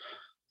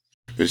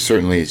 But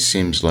certainly it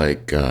seems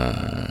like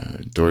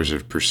Doors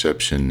of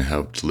Perception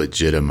helped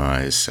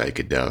legitimize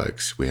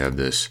psychedelics. We have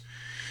this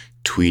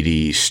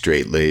tweedy,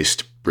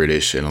 straight-laced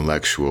British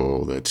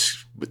intellectual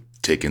that's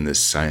taken this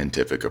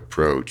scientific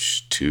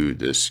approach to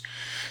this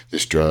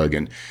drug.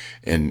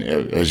 And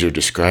as you're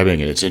describing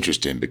it, it's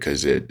interesting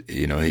because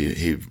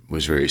he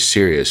was very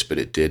serious, but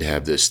it did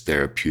have this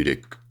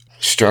therapeutic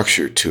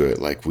structure to it,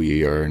 like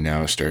we are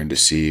now starting to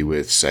see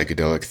with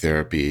psychedelic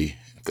therapy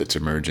that's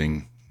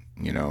emerging,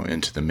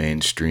 into the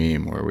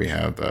mainstream, where we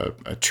have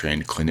a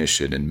trained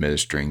clinician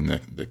administering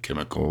the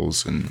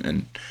chemicals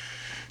and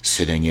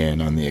sitting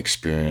in on the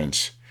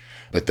experience.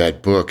 But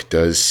that book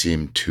does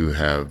seem to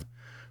have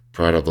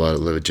brought up a lot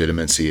of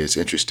legitimacy. It's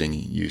interesting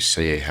you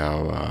say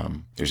how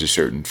there's a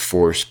certain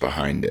force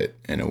behind it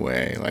in a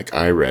way. Like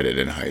I read it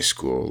in high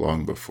school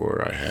long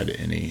before I had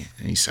any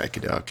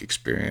psychedelic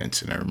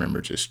experience, and I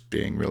remember just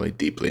being really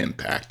deeply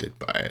impacted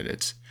by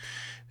it.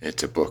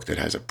 It's a book that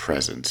has a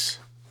presence.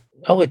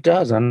 Oh, it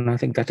does, and I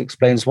think that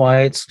explains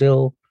why it's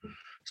still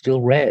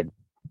read.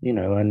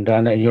 And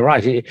you're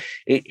right.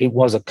 It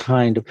was a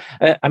kind of.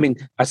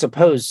 I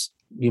suppose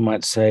you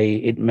might say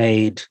it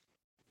made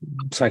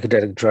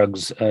psychedelic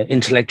drugs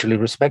intellectually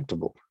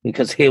respectable,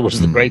 because here was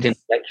the great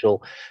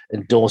intellectual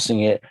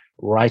endorsing it,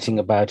 writing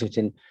about it,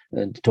 and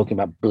talking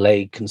about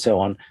Blake and so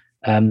on,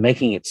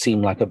 making it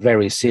seem like a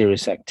very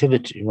serious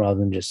activity rather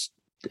than just.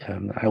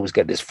 I always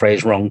get this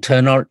phrase wrong: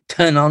 turn on,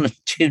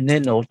 and tune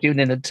in, or tune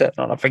in and turn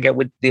on. I forget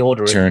what the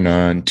order is. Turn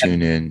on,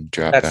 tune in,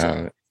 drop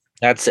out.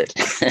 That's it.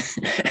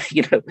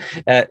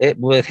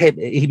 With him,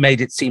 he made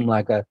it seem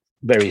like a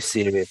very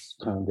serious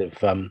kind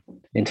of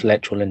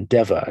intellectual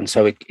endeavor, and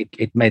so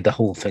it made the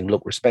whole thing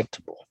look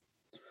respectable,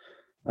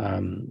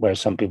 whereas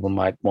some people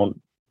might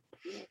want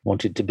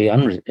it to be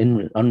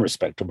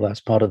unrespectable.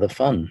 That's part of the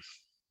fun.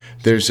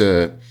 There's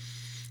a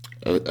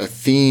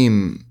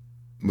theme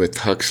with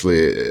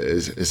Huxley,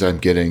 as I'm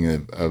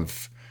getting,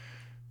 of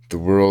the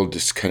world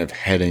just kind of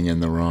heading in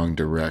the wrong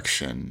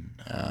direction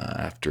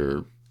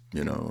after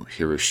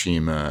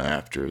Hiroshima,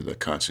 after the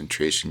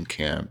concentration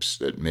camps,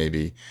 that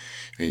maybe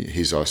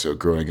he's also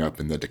growing up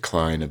in the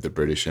decline of the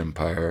British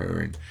Empire,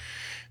 and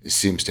it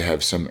seems to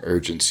have some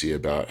urgency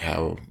about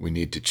how we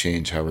need to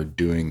change how we're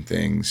doing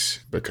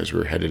things because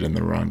we're headed in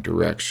the wrong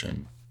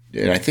direction.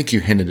 And I think you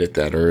hinted at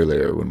that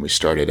earlier when we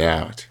started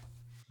out.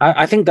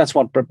 I think that's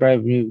what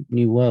Brave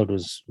New World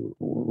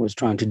was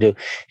trying to do.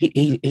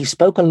 He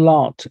spoke a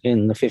lot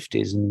in the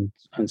 50s and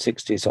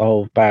 60s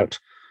about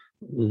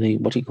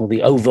what he called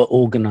the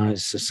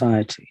over-organized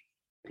society.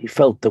 He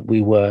felt that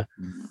we were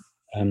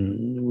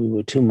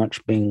too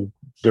much being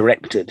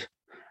directed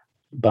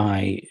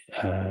by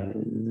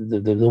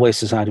the way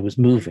society was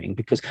moving.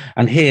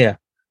 And here,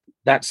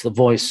 that's the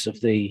voice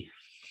of the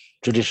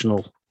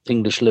traditional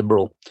English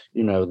liberal.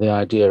 The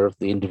idea of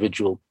the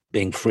individual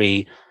being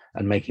free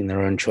and making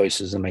their own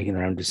choices and making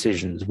their own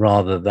decisions,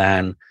 rather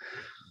than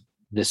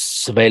this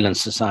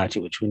surveillance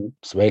society,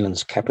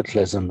 surveillance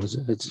capitalism, as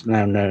it's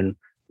now known,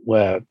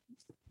 where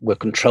we're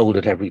controlled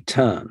at every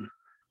turn.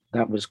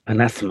 That was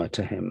anathema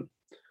to him.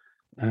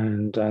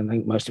 And I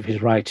think most of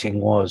his writing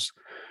was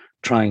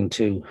trying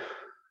to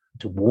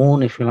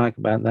warn, if you like,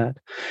 about that.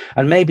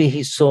 And maybe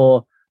he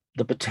saw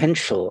the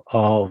potential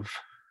of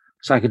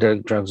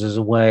psychedelic drugs as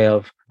a way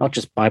of not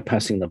just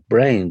bypassing the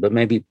brain, but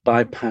maybe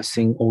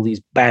bypassing all these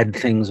bad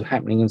things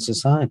happening in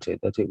society,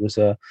 that it was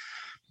a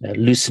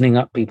loosening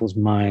up people's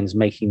minds,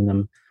 making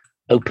them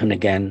open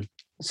again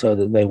so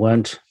that they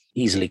weren't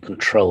easily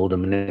controlled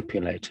and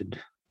manipulated.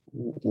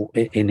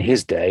 In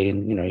his day,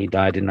 and he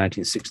died in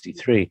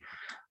 1963,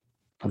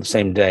 on the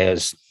same day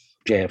as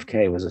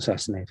JFK was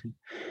assassinated.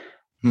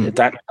 At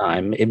that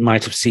time, it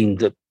might have seemed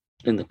that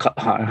in the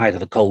height of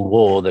the Cold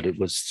War, that it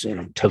was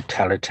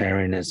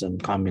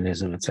totalitarianism,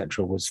 communism,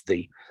 etc., was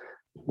the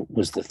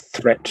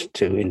threat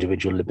to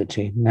individual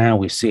liberty. Now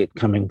we see it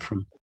coming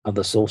from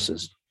other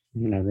sources.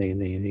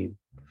 The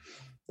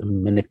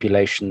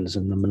manipulations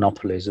and the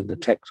monopolies of the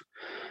tech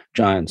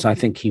giants. I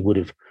think he would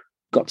have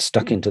got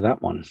stuck into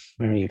that one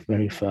very,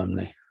 very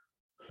firmly.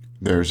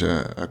 There's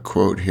a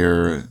quote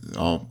here,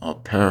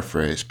 I'll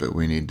paraphrase, but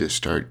we need to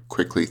start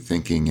quickly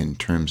thinking in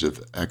terms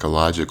of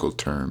ecological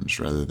terms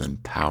rather than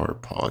power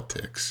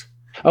politics.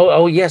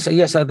 Oh yes.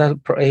 He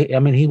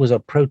was a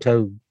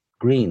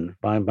proto-green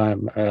by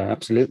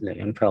absolutely,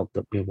 and felt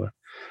that we were,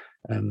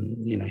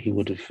 he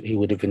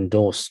would have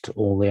endorsed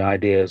all the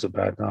ideas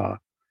about the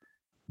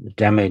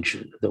damage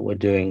that we're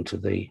doing to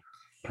the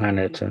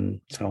planet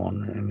and so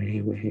on.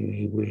 He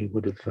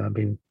would have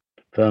been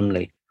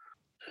firmly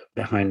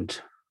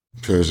behind.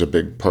 So there's a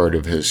big part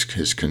of his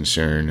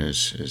concern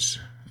is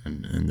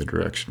in the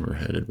direction we're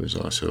headed was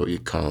also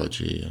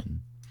ecology.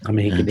 And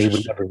he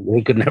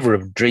could never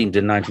have dreamed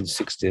in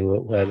 1960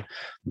 where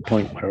the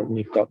point where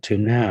we've got to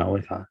now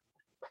with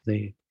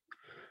the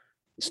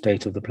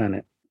state of the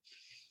planet.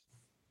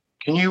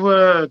 Can you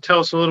tell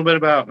us a little bit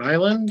about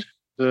Island,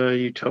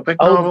 the utopic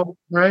novel,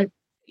 right?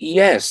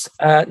 Yes.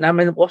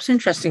 What's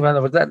interesting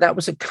about that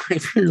was a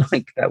kind of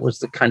that was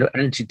the kind of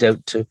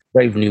antidote to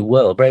Brave New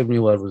World. Brave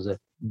New World was a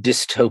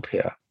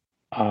dystopia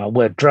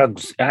where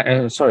drugs.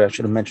 Sorry, I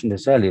should have mentioned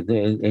this earlier.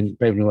 In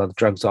Brave New World,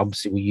 drugs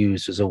obviously were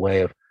used as a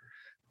way of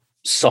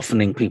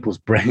softening people's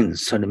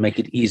brains so to make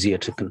it easier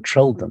to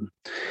control them.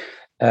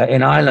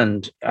 In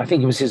Ireland, I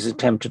think it was his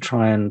attempt to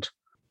try and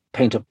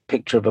paint a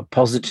picture of a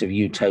positive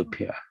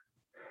utopia.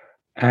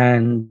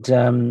 And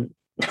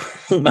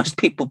most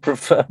people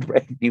prefer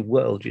Brave New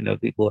World.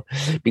 People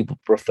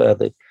prefer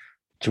to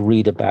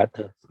read about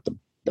the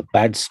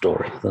bad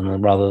story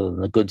rather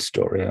than the good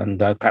story. And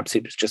perhaps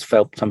it was just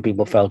some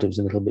people felt it was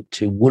a little bit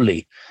too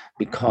woolly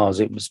because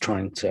it was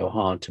trying so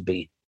hard to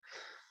be,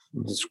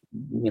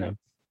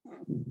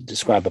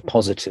 describe a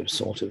positive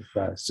sort of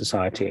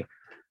society.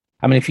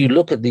 I mean, if you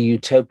look at the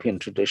utopian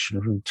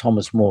tradition from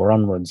Thomas More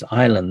onwards,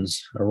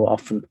 islands are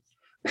often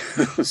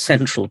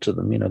central to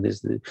them.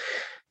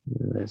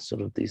 There's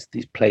sort of these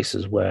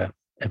places where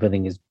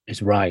everything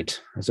is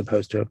right as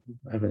opposed to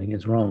everything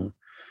is wrong.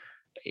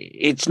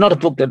 It's not a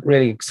book that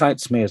really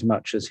excites me as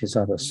much as his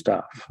other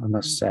stuff, I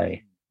must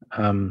say.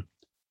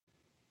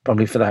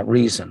 Probably for that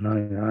reason.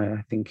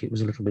 I think it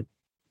was a little bit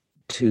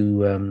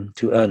too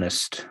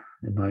earnest,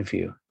 in my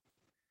view.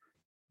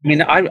 I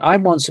mean, I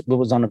once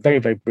was on a very,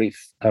 very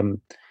brief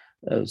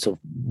sort of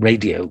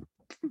radio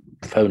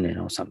phone-in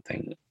or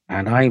something,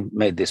 and I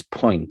made this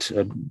point,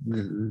 a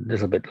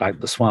little bit like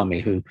the Swami,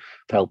 who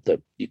felt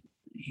that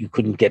you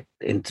couldn't get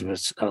into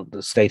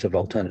the state of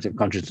alternative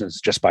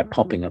consciousness just by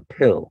popping a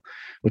pill,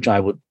 which I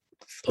would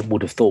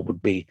have thought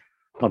would be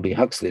probably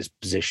Huxley's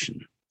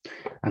position.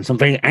 And some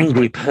very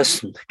angry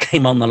person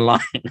came on the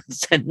line and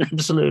said,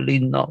 absolutely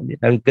not,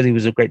 because he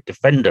was a great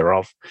defender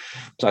of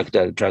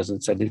psychedelic drugs,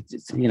 and said,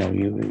 it's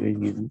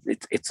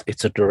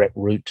a direct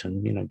route,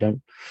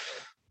 and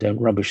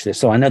don't rubbish this.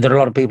 So I know there are a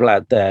lot of people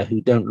out there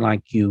who don't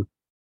like you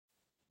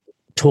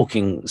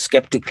talking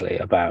skeptically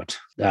about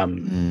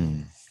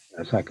psychedelic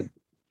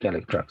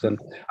drugs, and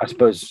I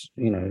suppose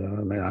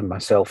I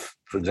myself,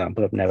 for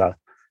example, have never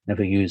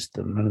used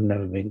them. I've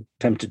never been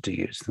tempted to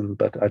use them,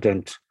 but I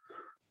don't.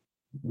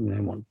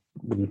 One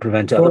wouldn't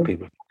prevent other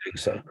people from doing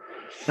so.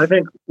 I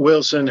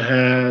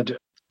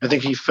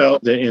think he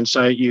felt the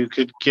insight you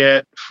could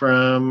get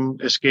from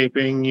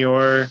escaping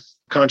your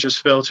conscious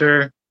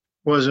filter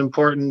was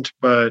important,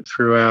 but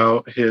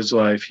throughout his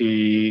life,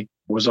 he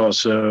was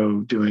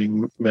also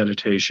doing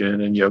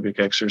meditation and yogic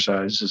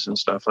exercises and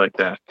stuff like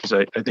that. Because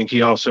I think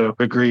he also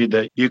agreed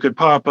that you could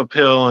pop a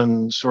pill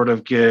and sort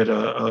of get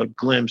a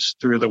glimpse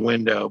through the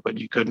window, but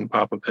you couldn't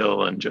pop a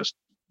pill and just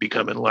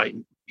become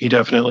enlightened. He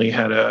definitely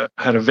had a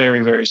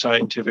very, very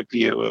scientific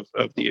view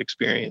of the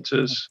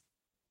experiences.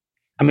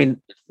 I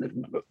mean,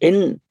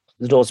 in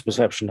The Doors of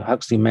Perception,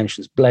 Huxley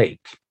mentions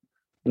Blake.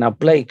 Now,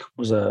 Blake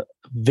was a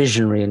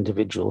visionary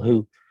individual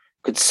who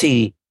could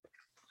see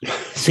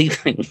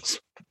things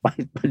by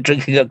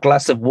drinking a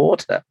glass of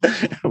water.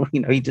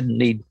 He didn't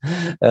need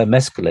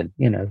mescaline.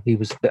 He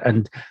was,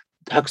 and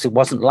Huxley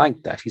wasn't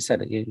like that. He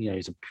said,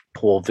 he's a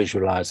poor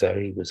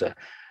visualizer. He was a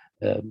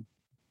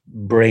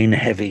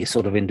brain-heavy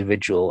sort of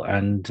individual,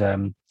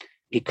 and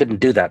he couldn't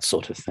do that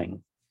sort of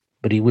thing,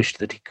 but he wished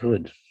that he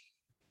could.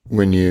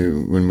 When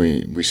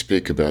we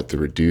speak about the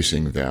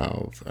reducing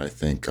valve, I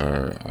think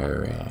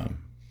our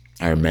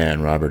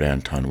man Robert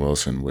Anton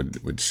Wilson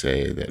would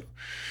say that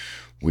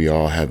we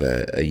all have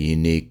a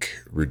unique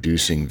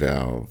reducing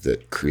valve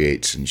that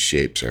creates and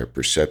shapes our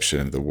perception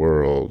of the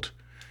world,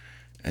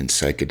 and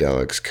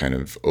psychedelics kind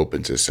of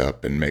opens us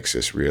up and makes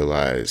us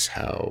realize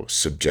how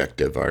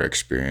subjective our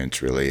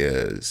experience really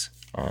is.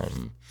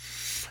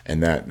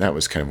 And that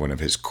was kind of one of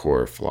his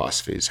core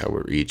philosophies, how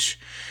we're each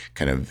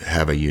kind of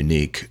have a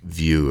unique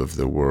view of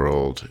the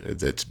world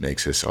that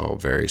makes us all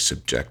very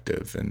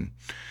subjective. And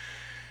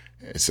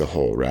it's a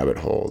whole rabbit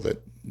hole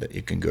that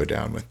you can go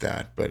down with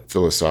that. But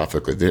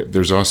philosophically,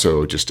 there's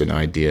also just an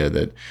idea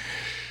that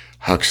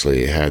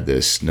Huxley had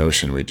this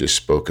notion we just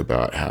spoke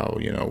about, how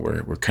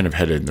we're kind of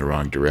headed in the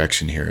wrong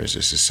direction here as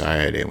a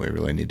society, and we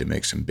really need to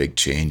make some big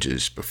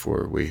changes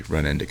before we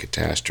run into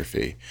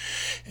catastrophe.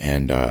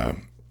 And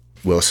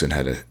Wilson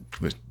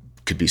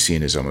could be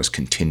seen as almost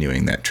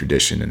continuing that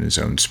tradition in his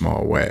own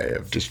small way,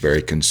 of just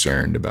very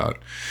concerned about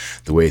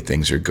the way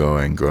things are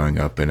going, growing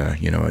up in a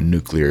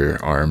nuclear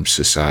armed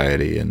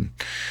society and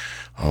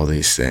all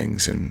these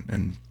things,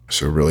 and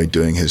so really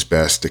doing his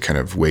best to kind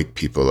of wake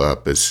people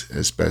up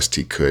as best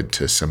he could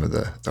to some of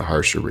the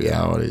harsher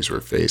realities we're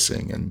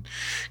facing, and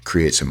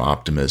create some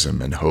optimism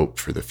and hope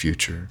for the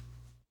future.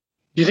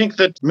 Do you think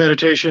that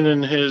meditation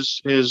and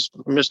his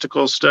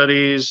mystical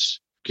studies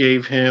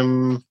gave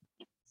him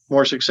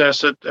more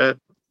success at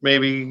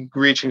maybe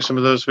reaching some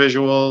of those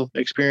visual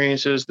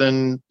experiences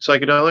than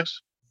psychedelics?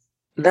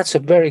 That's a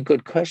very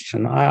good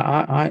question.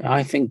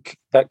 I think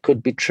that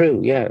could be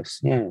true.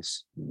 Yes.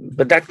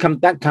 But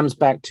that comes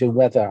back to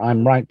whether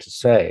I'm right to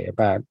say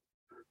about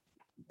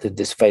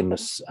this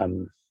famous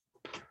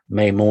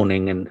May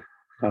morning in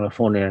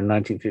California in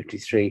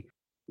 1953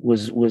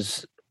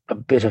 was a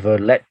bit of a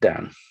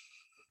letdown,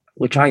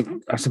 which I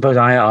suppose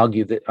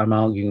I'm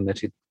arguing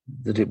that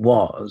it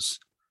was,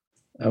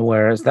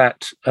 whereas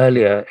that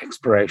earlier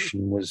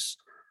exploration was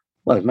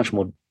much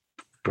more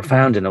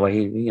profound in a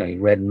way. He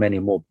read many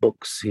more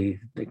books. He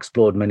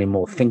explored many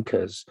more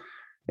thinkers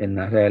in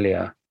that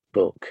earlier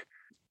book.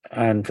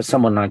 And for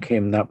someone like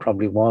him, that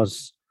probably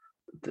was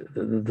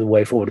the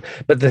way forward.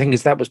 But the thing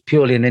is, that was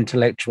purely an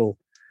intellectual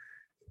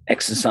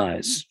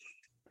exercise,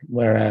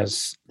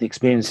 whereas the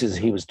experiences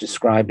he was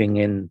describing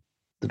in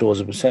The Doors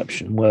of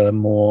Perception were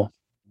more,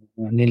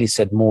 I nearly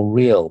said more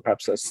real,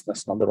 perhaps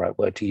that's not the right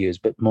word to use,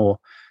 but more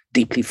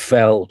deeply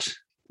felt,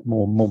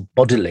 more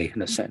bodily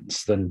in a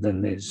sense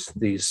than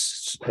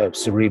these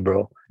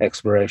cerebral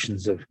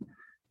explorations of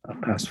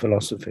past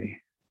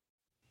philosophy.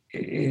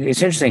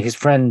 It's interesting, his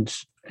friend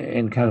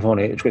in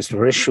California,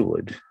 Christopher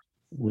Isherwood,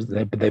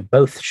 they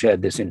both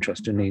shared this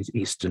interest in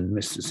Eastern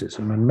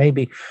mysticism, and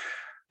maybe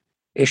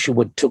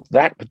Isherwood took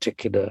that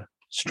particular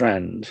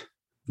strand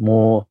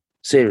more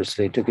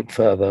seriously, took it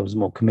further, was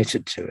more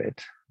committed to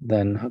it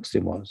than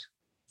Huxley was.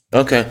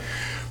 Okay.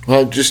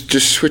 Well, just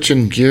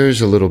switching gears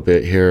a little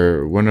bit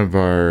here. One of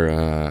our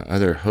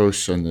other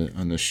hosts on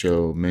the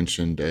show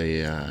mentioned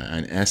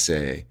an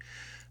essay.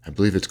 I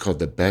believe it's called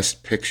 "The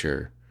Best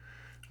Picture,"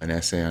 an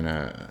essay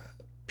on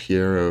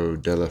Piero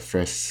della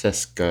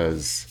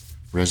Francesca's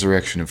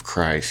Resurrection of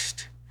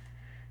Christ.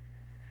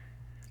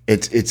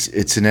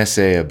 It's an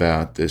essay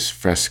about this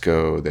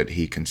fresco that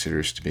he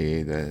considers to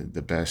be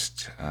the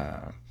best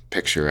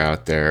picture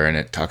out there, and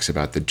it talks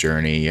about the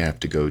journey you have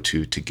to go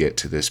to get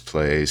to this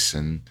place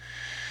and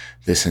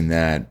this and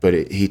that.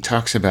 But he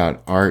talks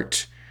about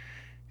art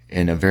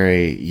in a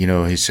very,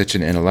 he's such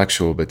an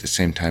intellectual, but at the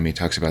same time he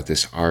talks about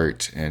this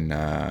art, and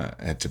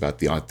it's about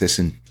the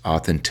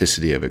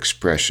authenticity of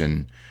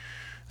expression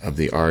of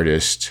the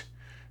artist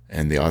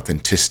and the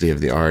authenticity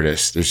of the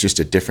artist. There's just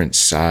a different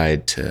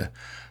side to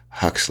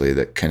Huxley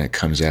that kind of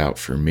comes out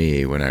for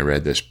me when I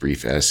read this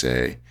brief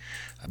essay.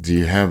 Do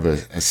you have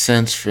a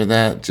sense for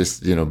that?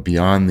 Just,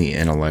 beyond the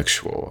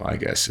intellectual, I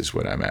guess, is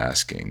what I'm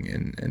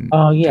asking.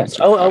 Yes.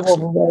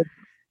 Well,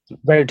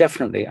 very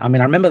definitely. I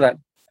mean, I remember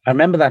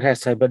that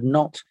essay, but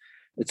not,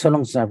 it's so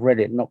long since I've read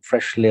it, not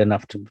freshly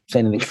enough to say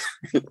anything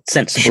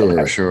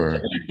sensible.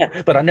 Sure.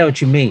 But I know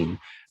what you mean.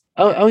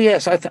 Oh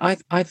yes.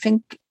 I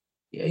think,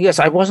 yes,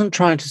 I wasn't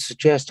trying to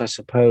suggest, I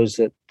suppose,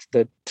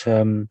 that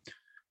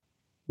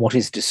what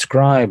is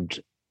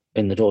described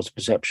in The Doors of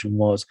Perception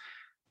was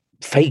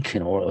fake,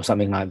 or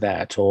something like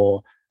that,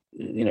 or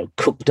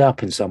cooked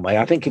up in some way.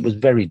 I think it was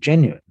very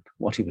genuine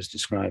what he was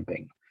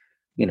describing.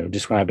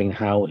 Describing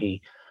how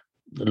he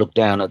looked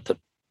down at the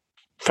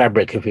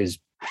fabric of his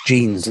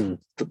jeans and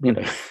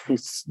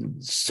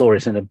saw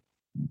it in a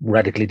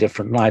radically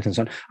different light and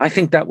so on. I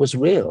think that was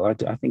real.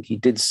 I think he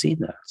did see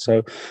that.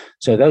 So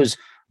those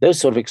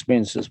sort of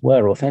experiences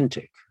were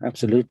authentic,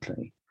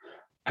 absolutely.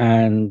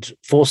 And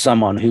for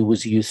someone who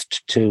was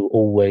used to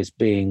always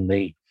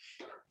being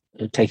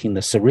taking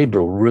the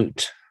cerebral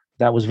route,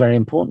 that was very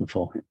important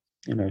for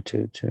him,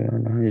 to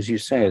as you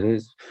say,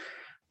 there's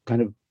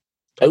kind of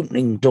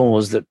opening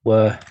doors that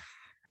were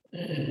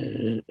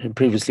had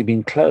previously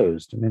been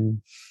closed. I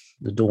mean,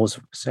 the doors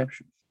of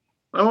perception.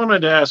 I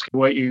wanted to ask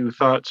what you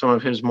thought some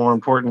of his more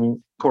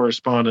important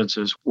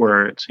correspondences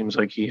were. It seems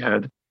like he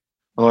had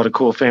a lot of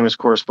cool, famous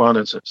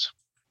correspondences.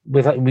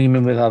 With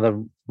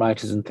other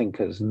writers and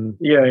thinkers, and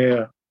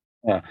yeah.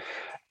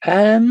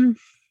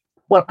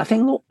 Well, I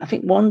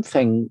think one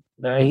thing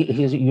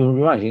you're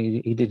right.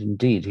 He did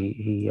indeed.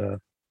 He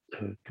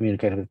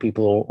communicated with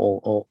people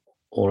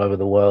all over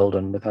the world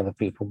and with other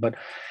people, but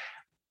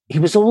he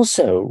was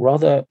also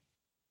rather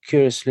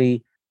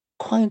curiously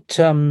quite.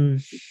 I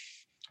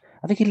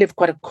think he lived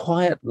quite a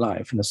quiet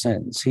life in a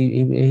sense.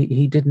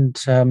 He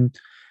didn't. I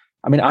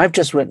mean, I've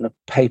just written a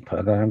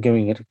paper that I'm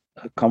giving at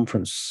a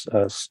conference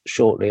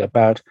shortly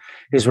about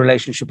his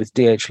relationship with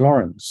D.H.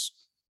 Lawrence,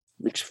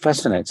 which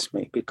fascinates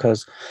me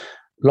because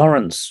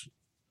Lawrence,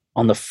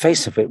 on the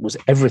face of it, was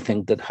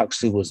everything that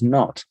Huxley was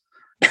not.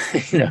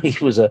 He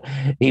was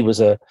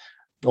a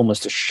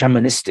almost a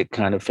shamanistic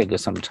kind of figure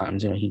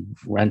sometimes. He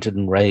ranted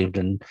and raved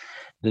and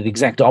the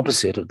exact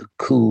opposite of the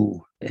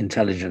cool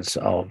intelligence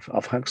of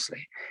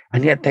Huxley.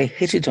 And yet they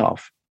hit it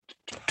off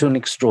to an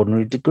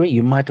extraordinary degree.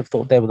 You might have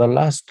thought they were the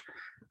last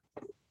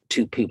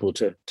two people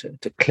to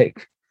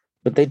click,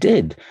 but they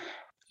did.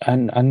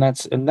 And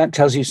that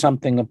tells you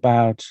something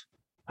about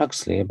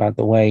Huxley, about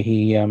the way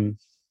he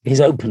his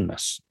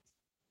openness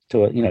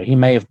to it. He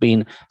may have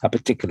been a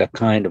particular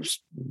kind of,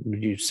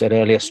 you said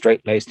earlier,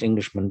 straight-laced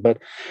Englishman, but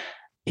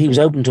he was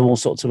open to all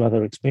sorts of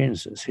other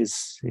experiences.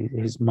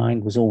 His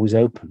mind was always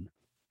open.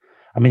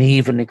 I mean, he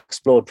even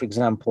explored, for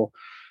example,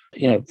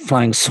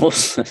 flying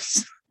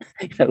saucers.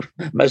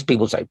 Most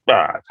people say,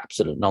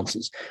 absolute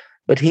nonsense.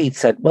 But he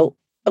said, well,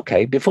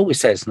 okay, before we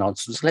say it's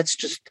nonsense, let's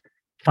just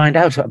find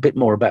out a bit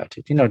more about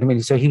it. You know what I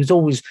mean? So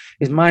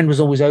his mind was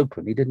always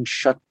open. He didn't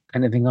shut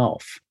anything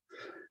off.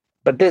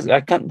 But I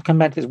can't come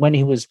back to this. When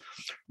he was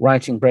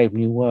writing Brave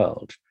New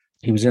World,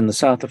 he was in the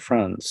south of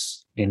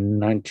France in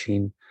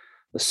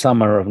the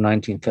summer of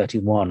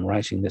 1931,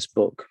 writing this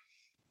book.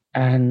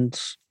 And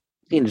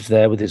he was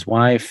there with his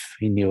wife.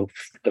 He knew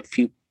a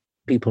few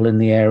people in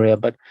the area,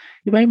 but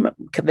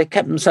they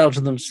kept themselves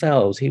to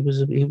themselves. He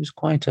was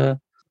quite I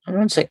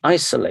won't say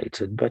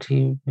isolated, but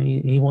he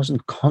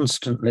wasn't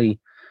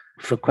constantly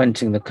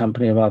frequenting the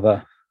company of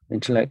other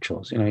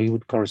intellectuals. He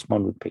would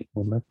correspond with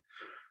people, but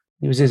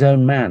he was his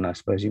own man, I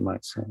suppose you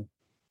might say.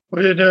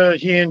 What did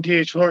he and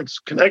T.H. Lawrence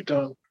connect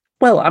on?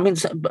 Well, I mean,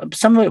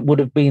 some of it would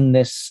have been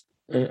this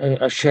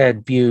a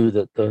shared view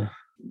that the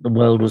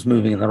world was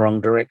moving in the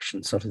wrong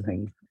direction, sort of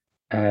thing.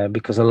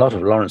 Because a lot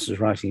of Lawrence's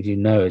writing,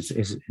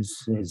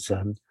 is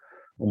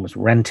almost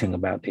ranting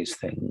about these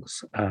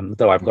things.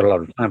 Though I've got a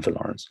lot of time for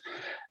Lawrence,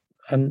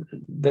 and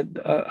that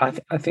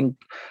I think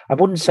I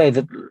wouldn't say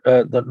that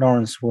that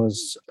Lawrence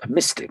was a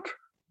mystic,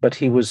 but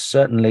he was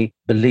certainly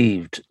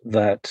believed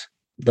that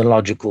the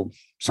logical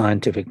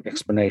scientific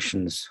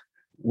explanations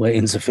were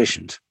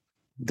insufficient.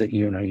 That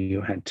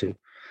you had to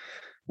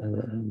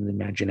the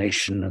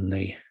imagination and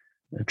the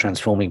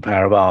transforming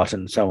power of art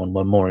and so on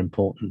were more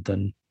important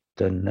than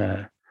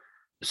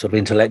sort of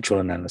intellectual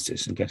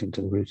analysis and getting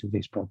to the root of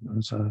these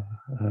problems.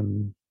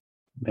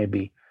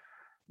 Maybe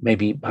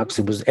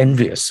Huxley was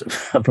envious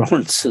of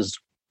Lawrence's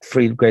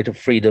greater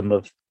freedom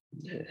of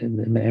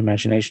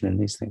imagination in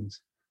these things.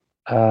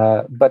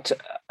 But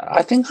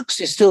I think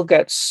Huxley still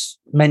gets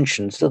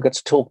mentioned, still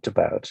gets talked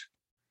about,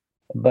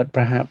 but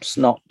perhaps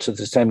not to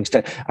the same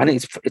extent. And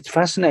it's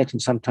fascinating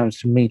sometimes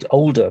to meet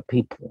older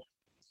people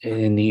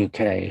in the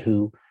UK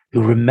who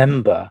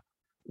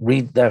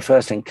read their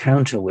first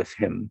encounter with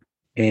him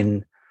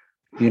in,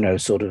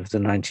 sort of the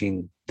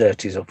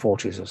 1930s or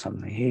 40s or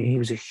something. He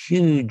was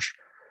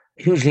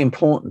hugely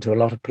important to a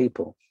lot of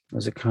people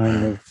as a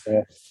kind of,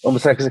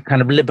 almost like as a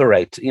kind of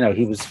liberator.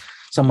 He was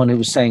someone who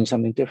was saying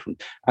something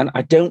different. And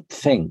I don't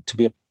think, to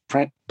be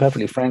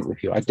perfectly frank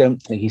with you, I don't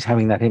think he's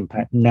having that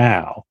impact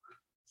now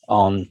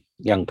on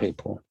young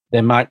people.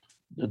 The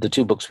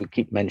two books we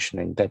keep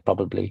mentioning, they'd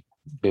probably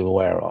be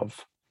aware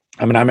of.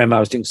 I mean, I remember I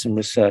was doing some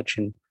research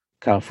in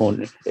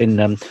California, in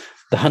the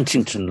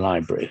Huntington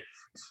Library,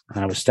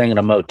 and I was staying in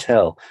a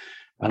motel,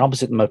 and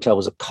opposite the motel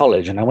was a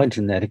college, and I went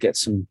in there to get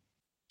some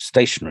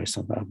stationery,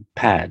 some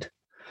pad,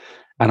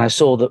 and I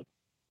saw that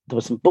there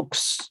were some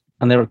books,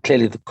 and they were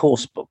clearly the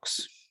course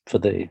books for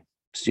the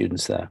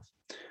students there.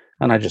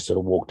 And I just sort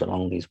of walked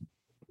along these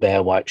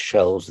bare white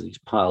shelves, these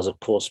piles of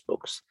course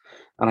books,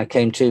 and I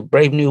came to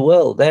Brave New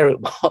World. There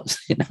it was,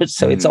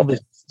 so it's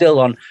obviously still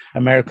on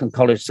American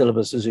college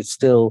syllabuses. It's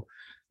still,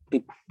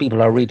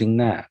 people are reading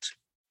that.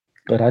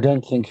 But I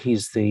don't think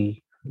he's the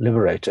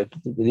liberator.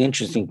 The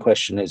interesting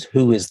question is,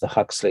 who is the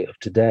Huxley of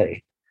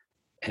today?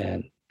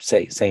 And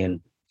say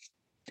in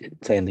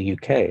the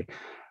UK.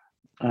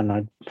 And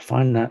I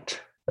find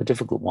that a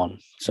difficult one.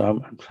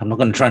 So I'm not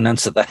going to try and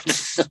answer that.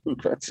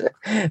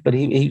 but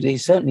he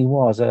certainly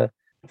was a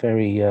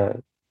very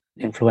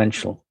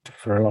influential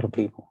for a lot of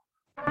people.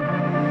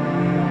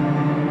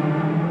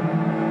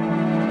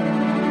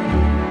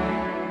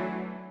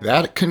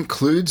 That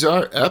concludes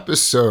our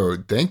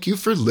episode. Thank you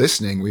for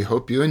listening. We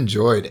hope you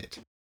enjoyed it.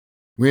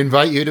 We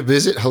invite you to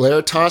visit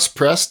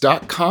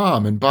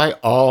HilaritasPress.com and buy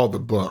all the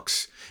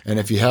books. And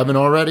if you haven't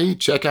already,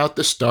 check out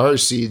the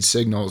Starseed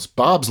Signals,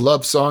 Bob's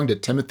love song to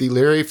Timothy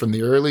Leary from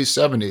the early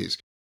 70s,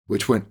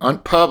 which went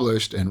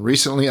unpublished and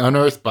recently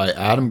unearthed by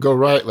Adam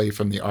Gorightly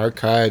from the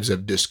archives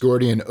of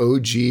Discordian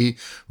OG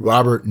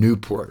Robert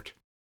Newport.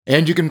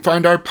 And you can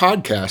find our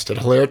podcast at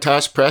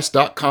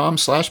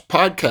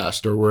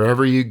hilaritaspress.com/podcast or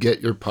wherever you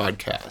get your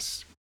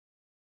podcasts.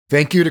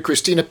 Thank you to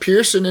Christina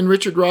Pearson and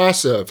Richard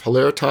Ross of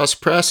Hilaritas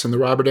Press and the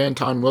Robert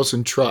Anton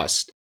Wilson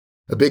Trust.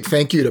 A big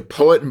thank you to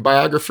poet and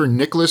biographer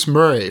Nicholas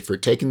Murray for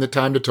taking the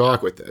time to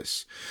talk with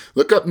us.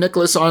 Look up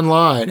Nicholas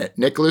online at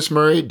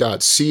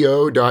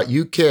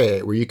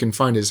nicholasmurray.co.uk, where you can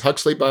find his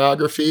Huxley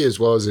biography as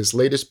well as his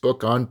latest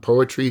book on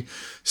poetry,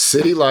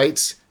 City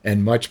Lights,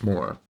 and much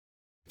more.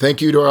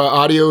 Thank you to our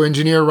audio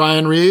engineer,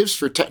 Ryan Reeves,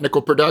 for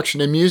technical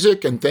production and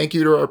music, and thank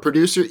you to our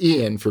producer,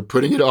 Ian, for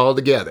putting it all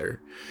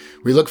together.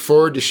 We look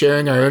forward to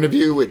sharing our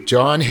interview with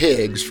John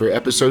Higgs for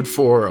Episode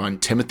 4 on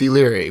Timothy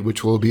Leary,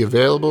 which will be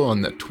available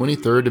on the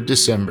 23rd of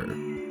December.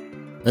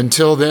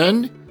 Until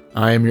then,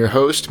 I am your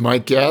host,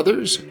 Mike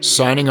Gathers,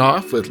 signing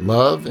off with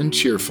love and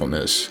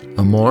cheerfulness.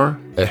 Amor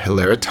et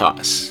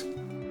Hilaritas.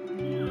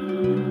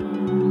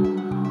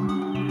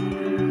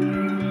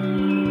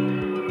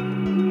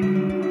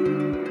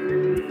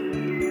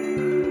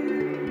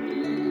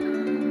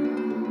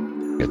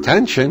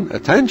 Attention,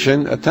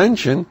 attention,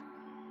 attention.